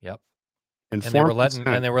 Yep. And they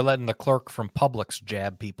were letting the clerk from Publix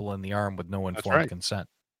jab people in the arm with no informed consent.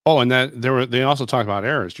 Oh, and they also talked about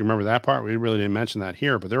errors. Do you remember that part? We really didn't mention that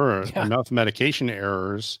here, but there were enough medication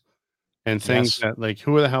errors and things that, like,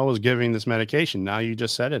 who the hell was giving this medication? Now you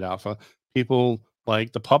just said it, Alpha. People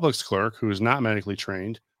like the Publix clerk who is not medically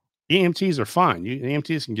trained. EMTs are fine.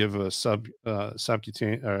 EMTs can give a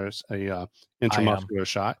subcutaneous or a intramuscular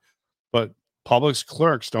shot, but Publix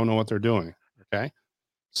clerks don't know what they're doing. Okay,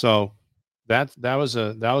 so that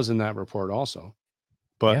was in that report also.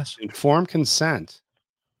 But informed consent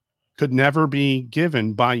could never be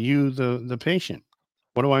given by you, the patient.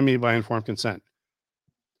 What do I mean by informed consent?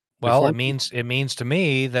 Well, it means to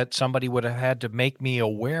me that somebody would have had to make me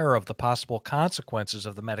aware of the possible consequences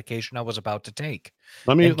of the medication I was about to take.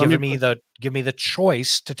 Give me the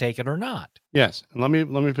choice to take it or not. Yes, and let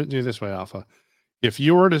me put it this way, Alpha. If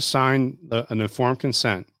you were to sign an informed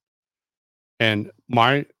consent, and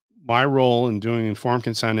my role in doing informed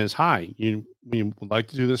consent is, hi, we would like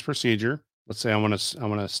to do this procedure. let's say I want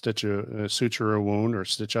to stitch suture a wound or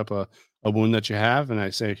stitch up a wound that you have, and I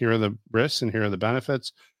say here are the risks and here are the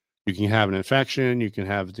benefits. You can have an infection. You can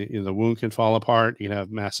have the wound can fall apart. You can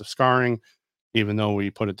have massive scarring, even though we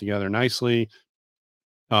put it together nicely.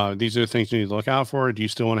 These are the things you need to look out for. Do you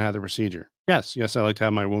still want to have the procedure? Yes. Yes, I like to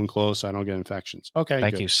have my wound closed so I don't get infections. Okay,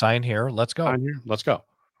 Thank good. you. Sign here. Let's go. Sign here. Let's go.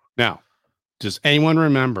 Now, does anyone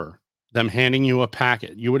remember them handing you a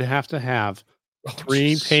packet? You would have to have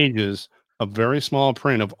 3 pages of very small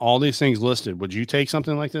print of all these things listed. Would you take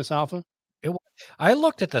something like this, Alpha? I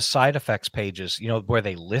looked at the side effects pages, where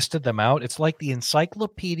they listed them out. It's like the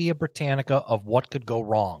Encyclopedia Britannica of what could go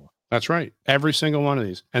wrong. That's right. Every single one of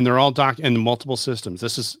these. And they're all in multiple systems.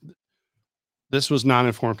 This was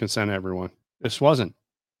non-informed consent, everyone. This wasn't.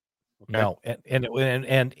 Okay? No,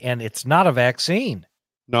 and it's not a vaccine.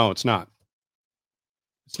 No, it's not.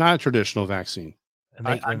 It's not a traditional vaccine.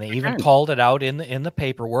 And they even called it out in the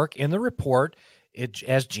paperwork, in the report,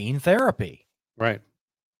 as gene therapy. Right.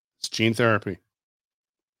 It's gene therapy.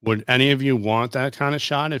 Would any of you want that kind of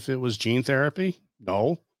shot if it was gene therapy?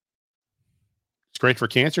 No. It's great for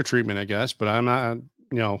cancer treatment, I guess, but I'm not,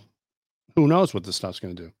 who knows what this stuff's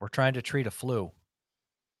going to do. We're trying to treat a flu.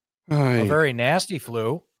 A very nasty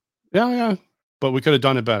flu. Yeah. But we could have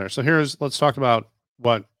done it better. So let's talk about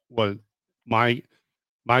what my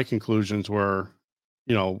conclusions were,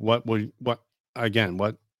 what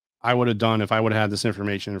I would have done if I would have had this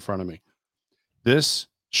information in front of me. This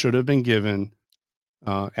should have been given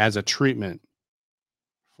as a treatment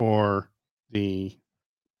for the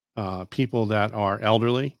people that are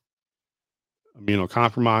elderly,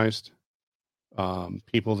 immunocompromised,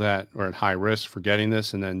 people that are at high risk for getting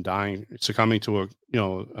this and then succumbing to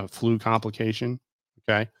a flu complication.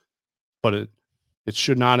 Okay. But it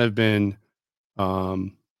should not have been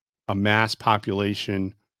a mass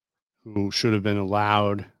population who should have been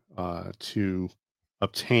allowed to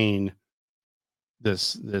obtain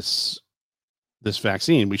this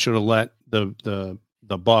vaccine. We should have let the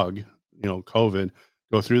bug, COVID,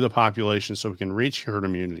 go through the population so we can reach herd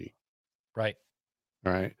immunity. Right.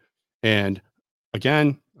 All right. And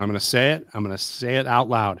again, I'm going to say it out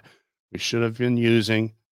loud. We should have been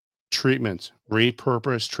using treatments,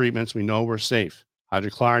 repurposed treatments. We know we're safe.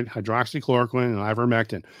 Hydroxychloroquine, and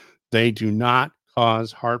ivermectin. They do not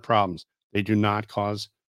cause heart problems. They do not cause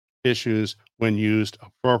issues when used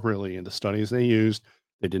appropriately. In the studies they used,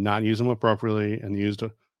 they did not use them appropriately and used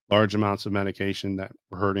large amounts of medication that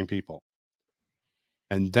were hurting people.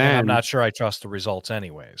 And then I'm not sure I trust the results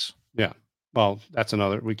anyways. Yeah. Well, that's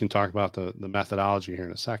we can talk about the methodology here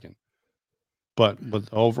in a second. But the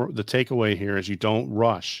takeaway here is you don't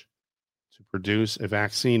rush to produce a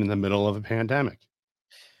vaccine in the middle of a pandemic.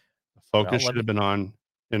 The focus should have been on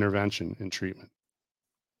intervention and treatment.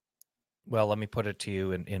 Well, let me put it to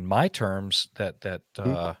you in my terms that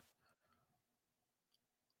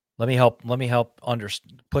let me help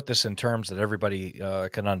put this in terms that everybody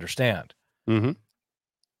can understand. Mm-hmm.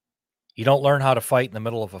 You don't learn how to fight in the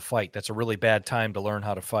middle of a fight. That's a really bad time to learn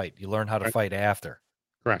how to fight. You learn how to fight after.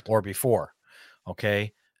 Correct. Or before.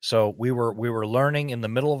 Okay. So we were learning in the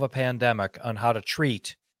middle of a pandemic on how to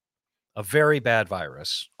treat a very bad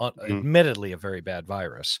virus, admittedly a very bad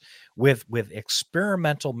virus, with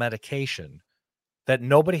experimental medication that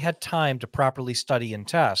nobody had time to properly study and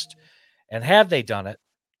test. And had they done it,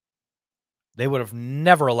 they would have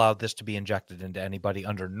never allowed this to be injected into anybody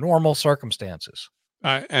under normal circumstances.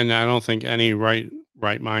 And I don't think any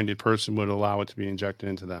right-minded person would allow it to be injected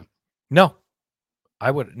into them. No, I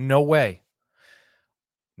would. No way.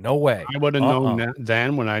 No way. I would have known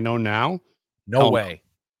then when I know now. No way.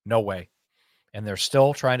 No way. And they're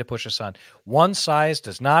still trying to push us on. One size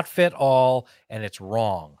does not fit all, and it's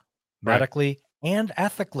wrong medically and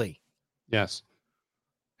ethically. Yes.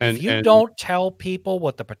 And if you don't tell people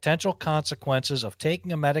what the potential consequences of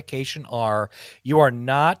taking a medication are, you are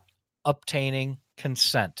not obtaining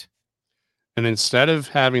consent. And instead of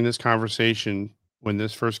having this conversation when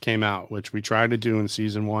this first came out, which we tried to do in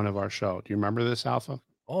season 1 of our show, do you remember this, Alpha?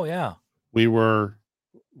 Oh yeah. We were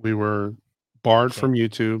barred from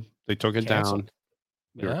YouTube. They took it down.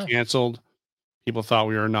 We were canceled. People thought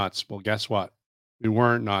we were nuts. Well, guess what? We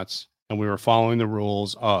weren't nuts, and we were following the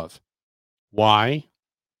rules of why?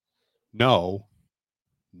 No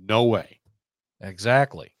way.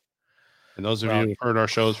 Exactly. And those of you who heard our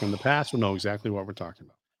shows from the past will know exactly what we're talking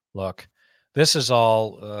about. Look, this is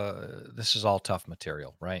all tough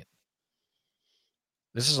material, right?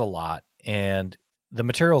 This is a lot, and the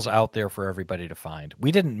material's out there for everybody to find.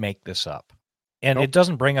 We didn't make this up, and it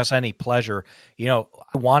doesn't bring us any pleasure. I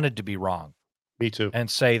wanted to be wrong. Me too. And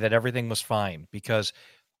say that everything was fine, because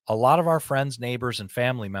a lot of our friends, neighbors, and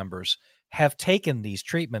family members have taken these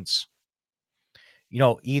treatments,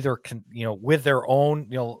 either with their own,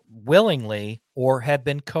 willingly, or had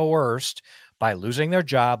been coerced by losing their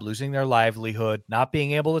job, losing their livelihood, not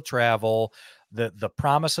being able to travel, the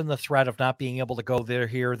promise and the threat of not being able to go there,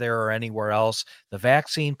 here, there, or anywhere else, the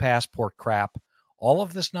vaccine passport crap, all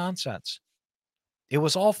of this nonsense. It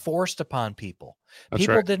was all forced upon people. That's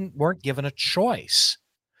People right. weren't given a choice.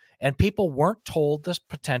 And people weren't told the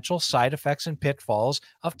potential side effects and pitfalls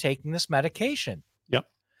of taking this medication. Yep.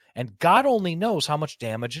 And God only knows how much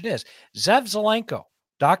damage it is. Zev Zelenko,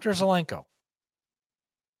 Dr. Zelenko,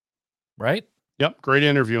 right? Yep. Great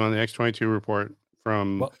interview on the X22 report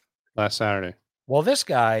from last Saturday. Well, this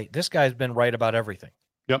guy's been right about everything.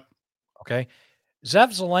 Yep. Okay. Zev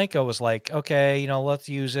Zelenko was like, okay, let's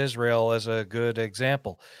use Israel as a good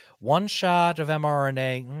example. 1 shot of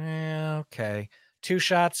mRNA, okay. 2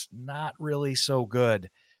 shots, not really so good.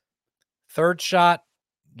 3rd shot,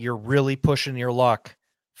 you're really pushing your luck.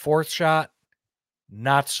 4th shot,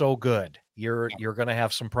 not so good. You're going to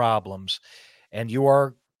have some problems, and you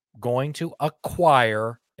are going to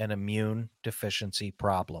acquire an immune deficiency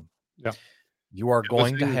problem. Yeah. You are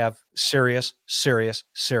going to have serious, serious,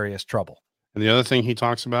 serious trouble. And the other thing he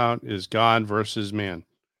talks about is God versus man.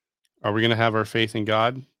 Are we going to have our faith in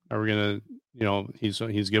God? Are we going to,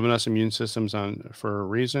 he's given us immune systems for a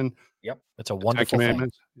reason. Yep. It's a wonderful thing.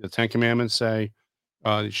 The 10 Commandments say,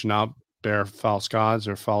 you should not bear false gods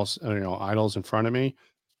or false, idols in front of me.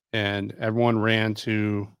 And everyone ran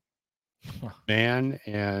to man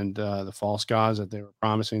and the false gods that they were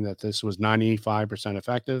promising that this was 95%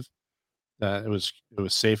 effective, that it was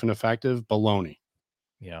safe and effective. Baloney.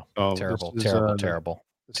 Yeah. So terrible.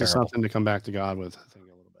 This is something to come back to God with, I think, a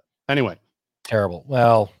little bit. Anyway. Terrible.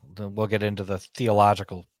 Well, we'll get into the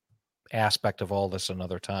theological aspect of all this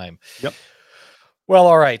another time. Yep. Well,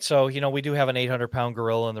 all right. So, we do have an 800-pound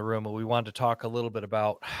gorilla in the room, and we wanted to talk a little bit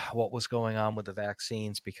about what was going on with the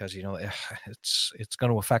vaccines because, it's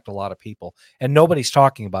going to affect a lot of people, and nobody's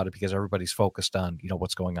talking about it because everybody's focused on,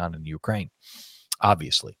 what's going on in Ukraine,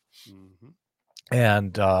 obviously. Mm-hmm.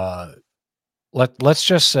 And let's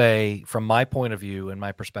just say, from my point of view and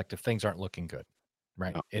my perspective, things aren't looking good,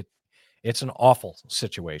 right? No. It's an awful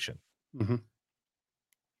situation. Mm-hmm.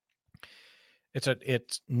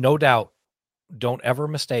 It's no doubt. Don't ever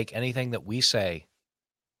mistake anything that we say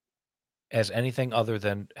as anything other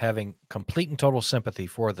than having complete and total sympathy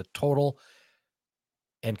for the total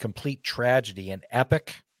and complete tragedy and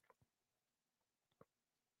epic.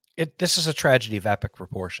 This is a tragedy of epic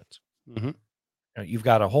proportions. Mm-hmm. You've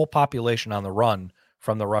got a whole population on the run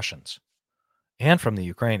from the Russians and from the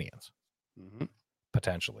Ukrainians, mm-hmm.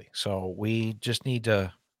 potentially. So we just need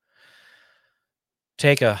to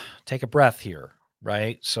take a breath here.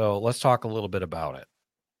 Right. So let's talk a little bit about it.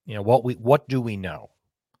 What do we know?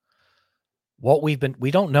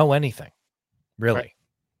 We don't know anything, really. Right.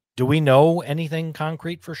 Do we know anything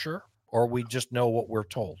concrete for sure? Or we just know what we're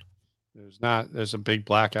told? There's a big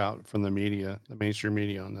blackout from the media, the mainstream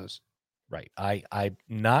media on this. Right. I'm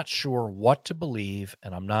not sure what to believe,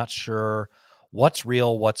 and I'm not sure what's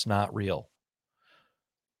real, what's not real.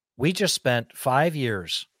 We just spent 5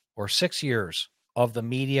 years or 6 years of the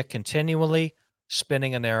media continually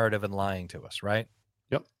spinning a narrative and lying to us, right?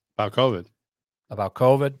 Yep. About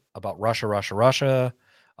COVID, about Russia,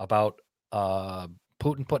 about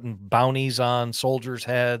Putin putting bounties on soldiers'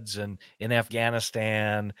 heads and in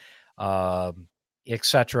Afghanistan, et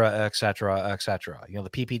cetera, et cetera, et cetera. The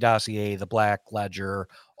PP dossier, the Black Ledger,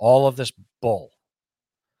 all of this bull.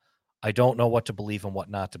 I don't know what to believe and what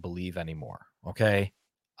not to believe anymore. Okay.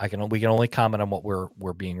 We can only comment on what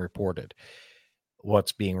we're being reported,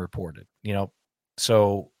 what's being reported,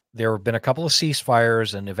 So there have been a couple of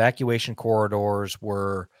ceasefires and evacuation corridors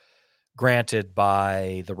were granted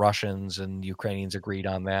by the Russians, and Ukrainians agreed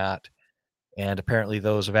on that. And apparently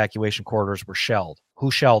those evacuation corridors were shelled.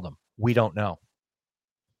 Who shelled them? We don't know.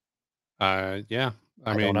 Yeah.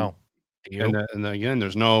 I don't know. And again,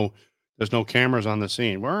 there's no cameras on the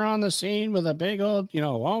scene. We're on the scene with a big old,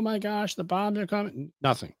 oh my gosh, the bombs are coming.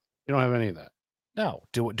 Nothing. You don't have any of that. No.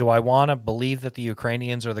 Do I want to believe that the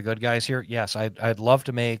Ukrainians are the good guys here? Yes. I'd love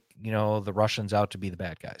to make, the Russians out to be the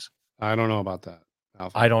bad guys. I don't know about that,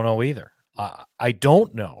 Alpha. I don't know either. I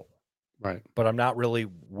don't know. Right. But I'm not really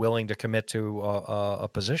willing to commit to a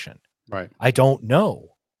position. Right. I don't know.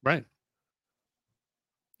 Right.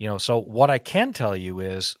 So what I can tell you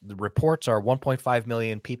is the reports are 1.5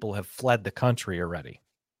 million people have fled the country already.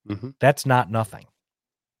 Mm-hmm. That's not nothing.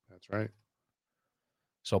 That's right.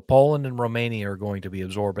 So Poland and Romania are going to be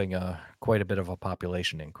absorbing quite a bit of a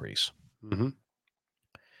population increase. Mm-hmm.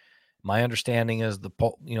 My understanding is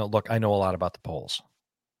look, I know a lot about the Poles.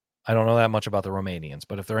 I don't know that much about the Romanians,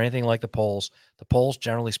 but if they're anything like the Poles,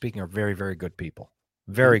 generally speaking, are very, very good people.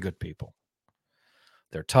 Very good people.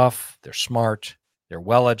 They're tough. They're smart. They're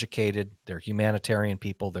well-educated. They're humanitarian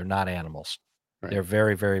people. They're not animals. Right. They're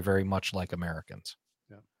very, very, very much like Americans.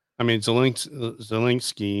 Yeah. I mean,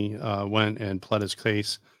 Zelensky went and pled his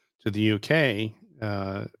case to the UK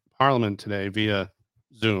Parliament today via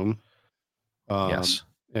Zoom. Yes.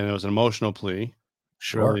 And it was an emotional plea.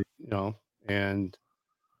 Sure. Really, and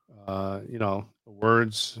the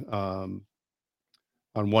words on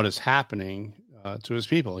what is happening to his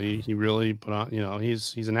people. He really put on.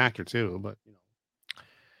 He's an actor too, but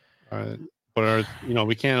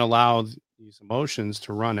we can't allow these emotions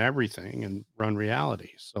to run everything and run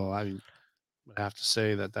reality. So I would have to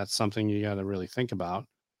say that that's something you got to really think about,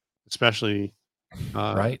 especially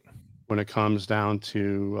right when it comes down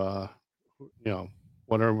to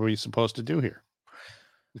what are we supposed to do here?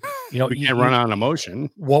 We can't run on emotion.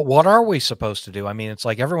 What are we supposed to do? I mean, it's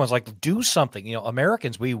like everyone's like, do something.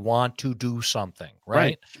 Americans, we want to do something,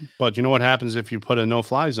 right? But you know what happens if you put a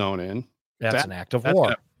no-fly zone in? That's an act of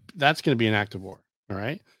war. That's going to be an act of war. All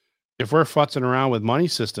right. If we're futzing around with money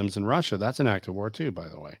systems in Russia, that's an act of war too, by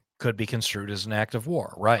the way. Could be construed as an act of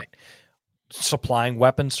war, right? Supplying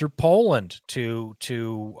weapons through Poland to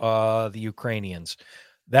the Ukrainians,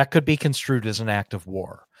 that could be construed as an act of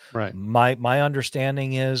war. Right. My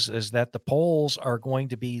understanding is that the Poles are going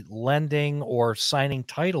to be lending or signing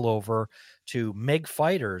title over to MiG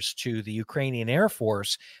fighters to the Ukrainian Air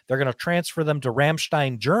Force. They're going to transfer them to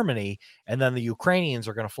Ramstein, Germany, and then the Ukrainians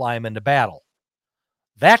are going to fly them into battle.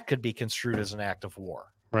 That could be construed as an act of war.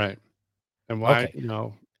 Right. And why,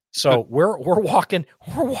 okay. So we're walking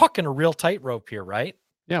a real tightrope here, right?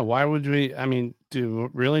 Yeah. Why would we? I mean, do we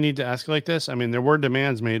really need to escalate this? I mean, there were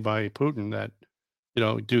demands made by Putin that,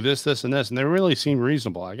 do this, this, and this, and they really seem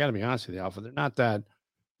reasonable. I got to be honest with you, Alpha. They're not that,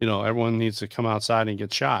 everyone needs to come outside and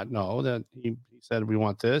get shot. No, that he said we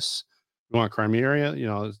want this. We want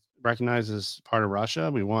Crimea, recognized as part of Russia.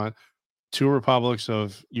 We want 2 republics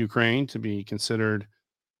of Ukraine to be considered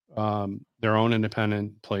their own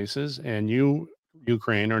independent places, and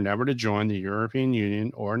Ukraine are never to join the European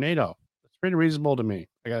Union or NATO. That's pretty reasonable to me.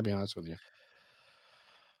 I got to be honest with you.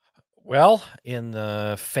 Well, in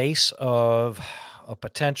the face of a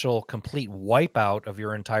potential complete wipeout of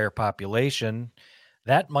your entire population,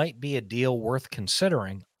 that might be a deal worth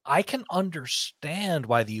considering. I can understand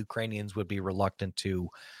why the Ukrainians would be reluctant to,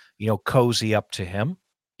 cozy up to him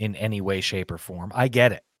in any way, shape, or form. I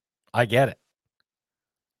get it.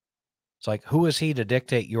 It's like, who is he to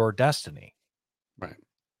dictate your destiny? Right.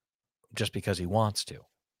 Just because he wants to.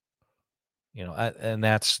 And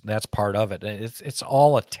that's part of it. It's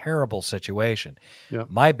all a terrible situation. Yep.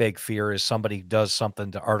 My big fear is somebody does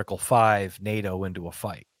something to Article 5 NATO into a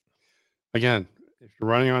fight. Again, if you're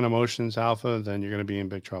running on emotions, Alpha, then you're going to be in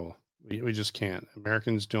big trouble. We just can't.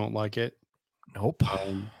 Americans don't like it. Nope.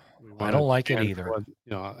 I don't like it either.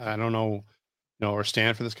 I don't know, or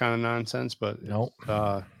stand for this kind of nonsense, but nope.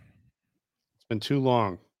 It's been too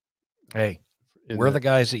long. Hey, we're the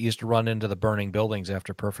guys that used to run into the burning buildings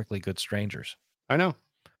after perfectly good strangers. I know.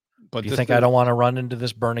 But you think I don't want to run into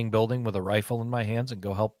this burning building with a rifle in my hands and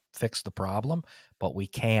go help fix the problem? But we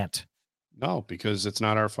can't. No, because it's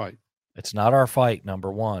not our fight. It's not our fight,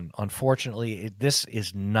 number one. Unfortunately, this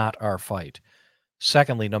is not our fight.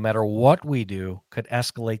 Secondly, no matter what we do, could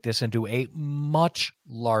escalate this into a much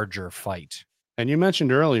larger fight. And you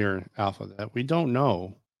mentioned earlier, Alpha, that we don't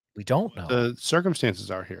know. We don't know. The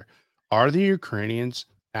circumstances are here. Are the Ukrainians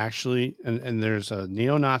actually, and there's a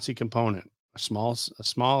neo-Nazi component, a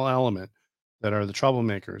small element that are the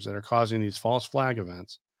troublemakers that are causing these false flag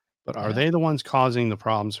events, but are they the ones causing the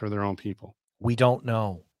problems for their own people? We don't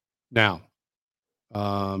know. Now,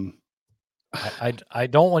 I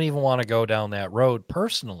don't even want to go down that road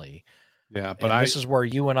personally. Yeah, but this is where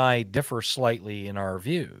you and I differ slightly in our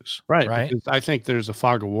views. Right. Because I think there's a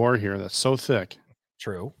fog of war here that's so thick.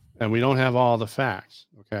 True. And we don't have all the facts.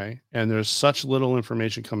 Okay. And there's such little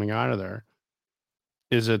information coming out of there.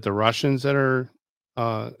 Is it the Russians that are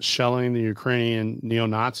shelling the Ukrainian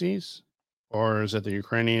neo-Nazis? Or is it the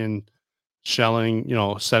Ukrainian shelling,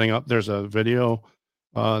 setting up? There's a video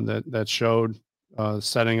that showed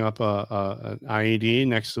setting up an IED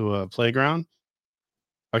next to a playground.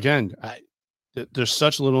 Again, there's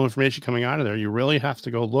such little information coming out of there. You really have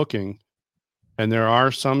to go looking. And there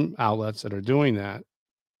are some outlets that are doing that,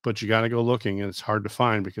 but you got to go looking, and it's hard to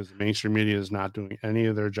find because the mainstream media is not doing any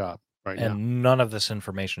of their job right now. And none of this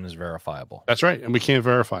information is verifiable. That's right. And we can't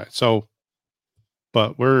verify it. So,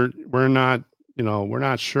 but we're not, we're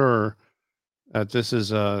not sure that this is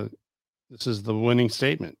the winning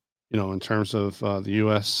statement. in terms of the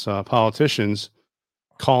U.S. Politicians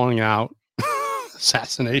calling out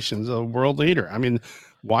assassinations of a world leader. I mean,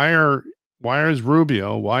 why is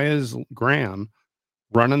Rubio, why is Graham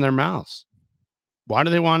running their mouths? Why do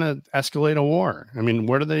they want to escalate a war? I mean,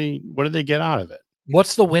 what do they get out of it?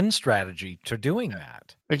 What's the win strategy to doing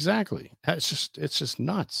that? Exactly. It's just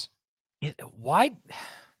nuts. Why?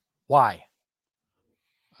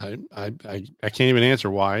 I can't even answer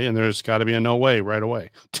why, and there's got to be a no way right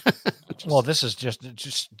away. Well, this is just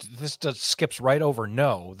skips right over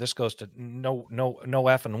no. This goes to no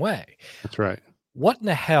effing way. That's right. What in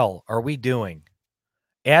the hell are we doing?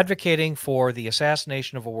 Advocating for the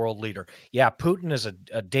assassination of a world leader. Yeah, Putin is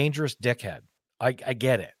a dangerous dickhead. I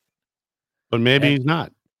get it. But maybe he's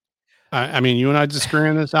not. I mean, you and I disagree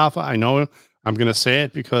on this, Alpha. I know I'm going to say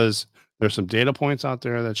it because there's some data points out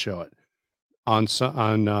there that show it. On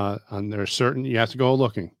there's certain, you have to go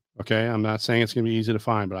looking. Okay, I'm not saying it's going to be easy to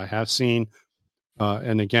find, but I have seen,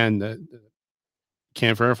 and again,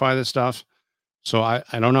 can't verify this stuff, so I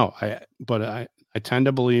don't know. I tend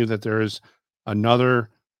to believe that there's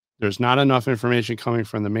not enough information coming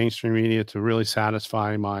from the mainstream media to really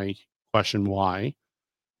satisfy my question why.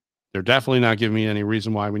 They're definitely not giving me any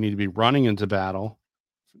reason why we need to be running into battle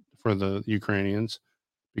for the Ukrainians,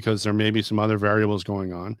 because there may be some other variables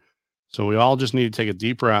going on. So we all just need to take a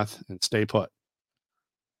deep breath and stay put.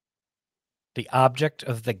 The object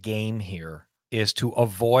of the game here is to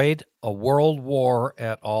avoid a world war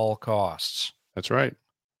at all costs. That's right.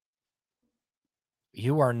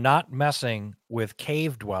 You are not messing with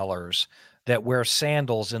cave dwellers that wear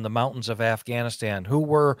sandals in the mountains of Afghanistan, who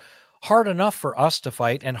were hard enough for us to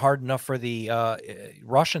fight and hard enough for the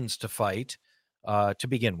Russians to fight to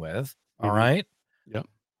begin with. All right. Yep.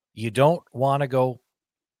 You don't want to go.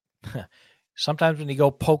 Sometimes when you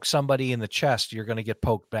go poke somebody in the chest, you're going to get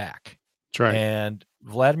poked back. That's right. And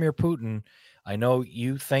Vladimir Putin, I know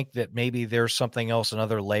you think that maybe there's something else,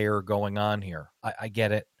 another layer going on here. I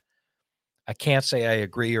get it. I can't say I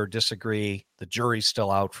agree or disagree. The jury's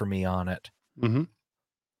still out for me on it. Mm-hmm.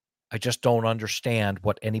 I just don't understand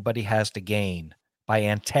what anybody has to gain by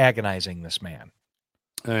antagonizing this man.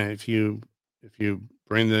 If you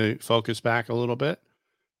bring the focus back a little bit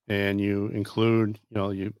and you include,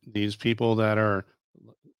 these people that are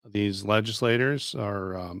these legislators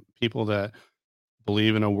are people that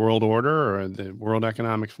believe in a world order or the World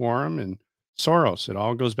Economic Forum and Soros, it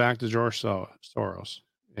all goes back to George Soros,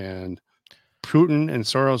 and Putin and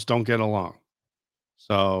Soros don't get along.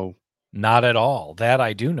 So not at all. That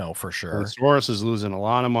I do know for sure. And Soros is losing a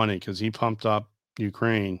lot of money because he pumped up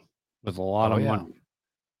Ukraine with a lot of money.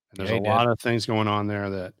 And there's a lot of things going on there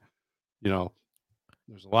that,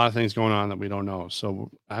 there's a lot of things going on that we don't know.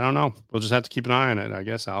 So I don't know. We'll just have to keep an eye on it, I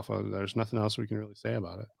guess, Alpha. There's nothing else we can really say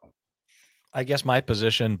about it. I guess my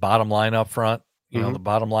position, bottom line up front, the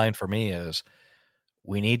bottom line for me is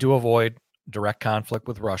we need to avoid direct conflict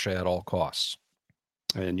with Russia at all costs.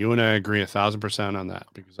 And you and I agree 1,000% on that,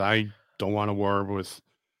 because I don't want a war with,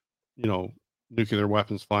 nuclear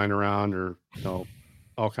weapons flying around or,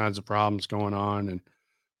 all kinds of problems going on. And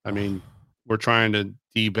I mean, we're trying to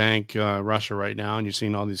debank Russia right now, and you're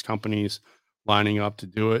seeing all these companies lining up to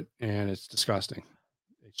do it, and it's disgusting.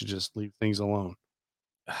 They should just leave things alone.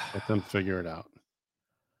 Let them figure it out.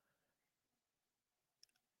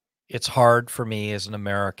 It's hard for me as an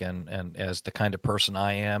American and as the kind of person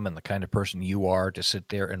I am and the kind of person you are to sit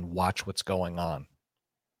there and watch what's going on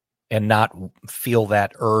and not feel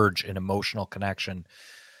that urge and emotional connection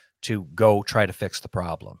to go try to fix the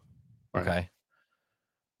problem. Right. Okay.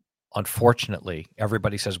 Unfortunately,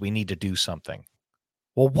 everybody says we need to do something.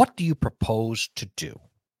 Well, what do you propose to do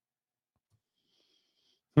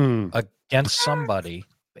against somebody?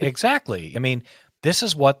 Exactly. I mean, this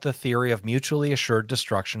is what the theory of mutually assured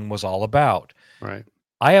destruction was all about. Right.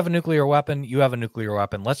 I have a nuclear weapon. You have a nuclear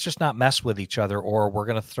weapon. Let's just not mess with each other, or we're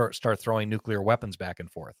going to start throwing nuclear weapons back and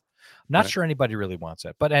forth. I'm not sure anybody really wants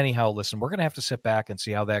it. But anyhow, listen, we're going to have to sit back and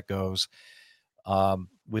see how that goes.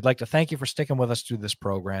 We'd like to thank you for sticking with us through this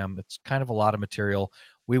program. It's kind of a lot of material.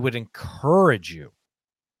 We would encourage you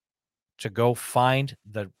to go find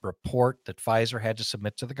the report that Pfizer had to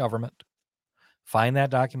submit to the government. Find that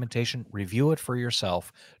documentation, review it for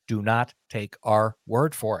yourself. Do not take our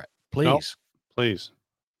word for it. Please. Nope. Please.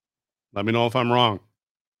 Let me know if I'm wrong.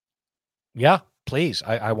 Yeah, please.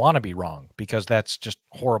 I want to be wrong, because that's just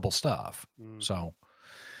horrible stuff. So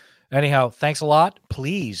anyhow, thanks a lot.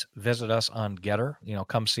 Please visit us on Getter.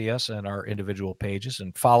 Come see us in our individual pages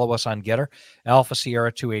and follow us on Getter, Alpha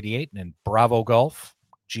Sierra 288 and Bravo Golf,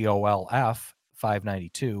 GOLF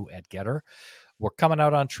 592 at Getter. We're coming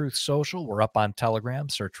out on Truth Social. We're up on Telegram.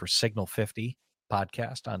 Search for Signal 50.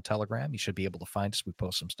 podcast on Telegram. You should be able to find us. We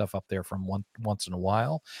post some stuff up there from once in a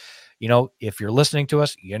while. You know, if you're listening to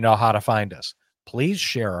us, you know how to find us. Please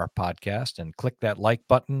share our podcast and click that like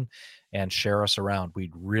button and share us around.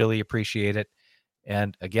 We'd really appreciate it.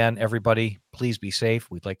 And again, everybody, please be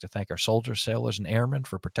safe. We'd like to thank our soldiers, sailors, and airmen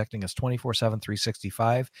for protecting us 24/7,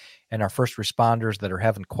 365, and our first responders that are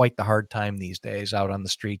having quite the hard time these days out on the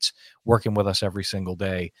streets, working with us every single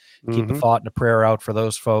day. Keep a thought and a prayer out for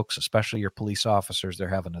those folks, especially your police officers. They're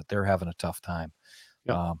having a tough time.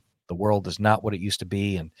 Yep. The world is not what it used to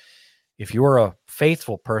be, and if you're a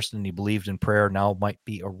faithful person and you believed in prayer, now might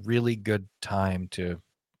be a really good time to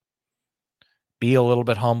be a little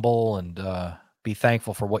bit humble and be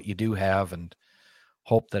thankful for what you do have and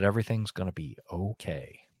hope that everything's going to be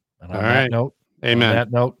okay. And on that note,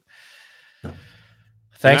 amen.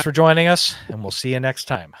 Thanks for joining us, and we'll see you next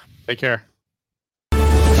time. Take care.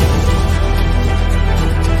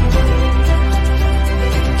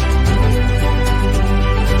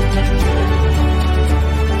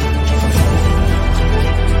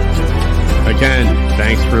 Again,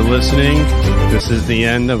 thanks for listening. This is the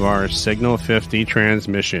end of our Signal 50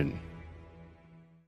 transmission.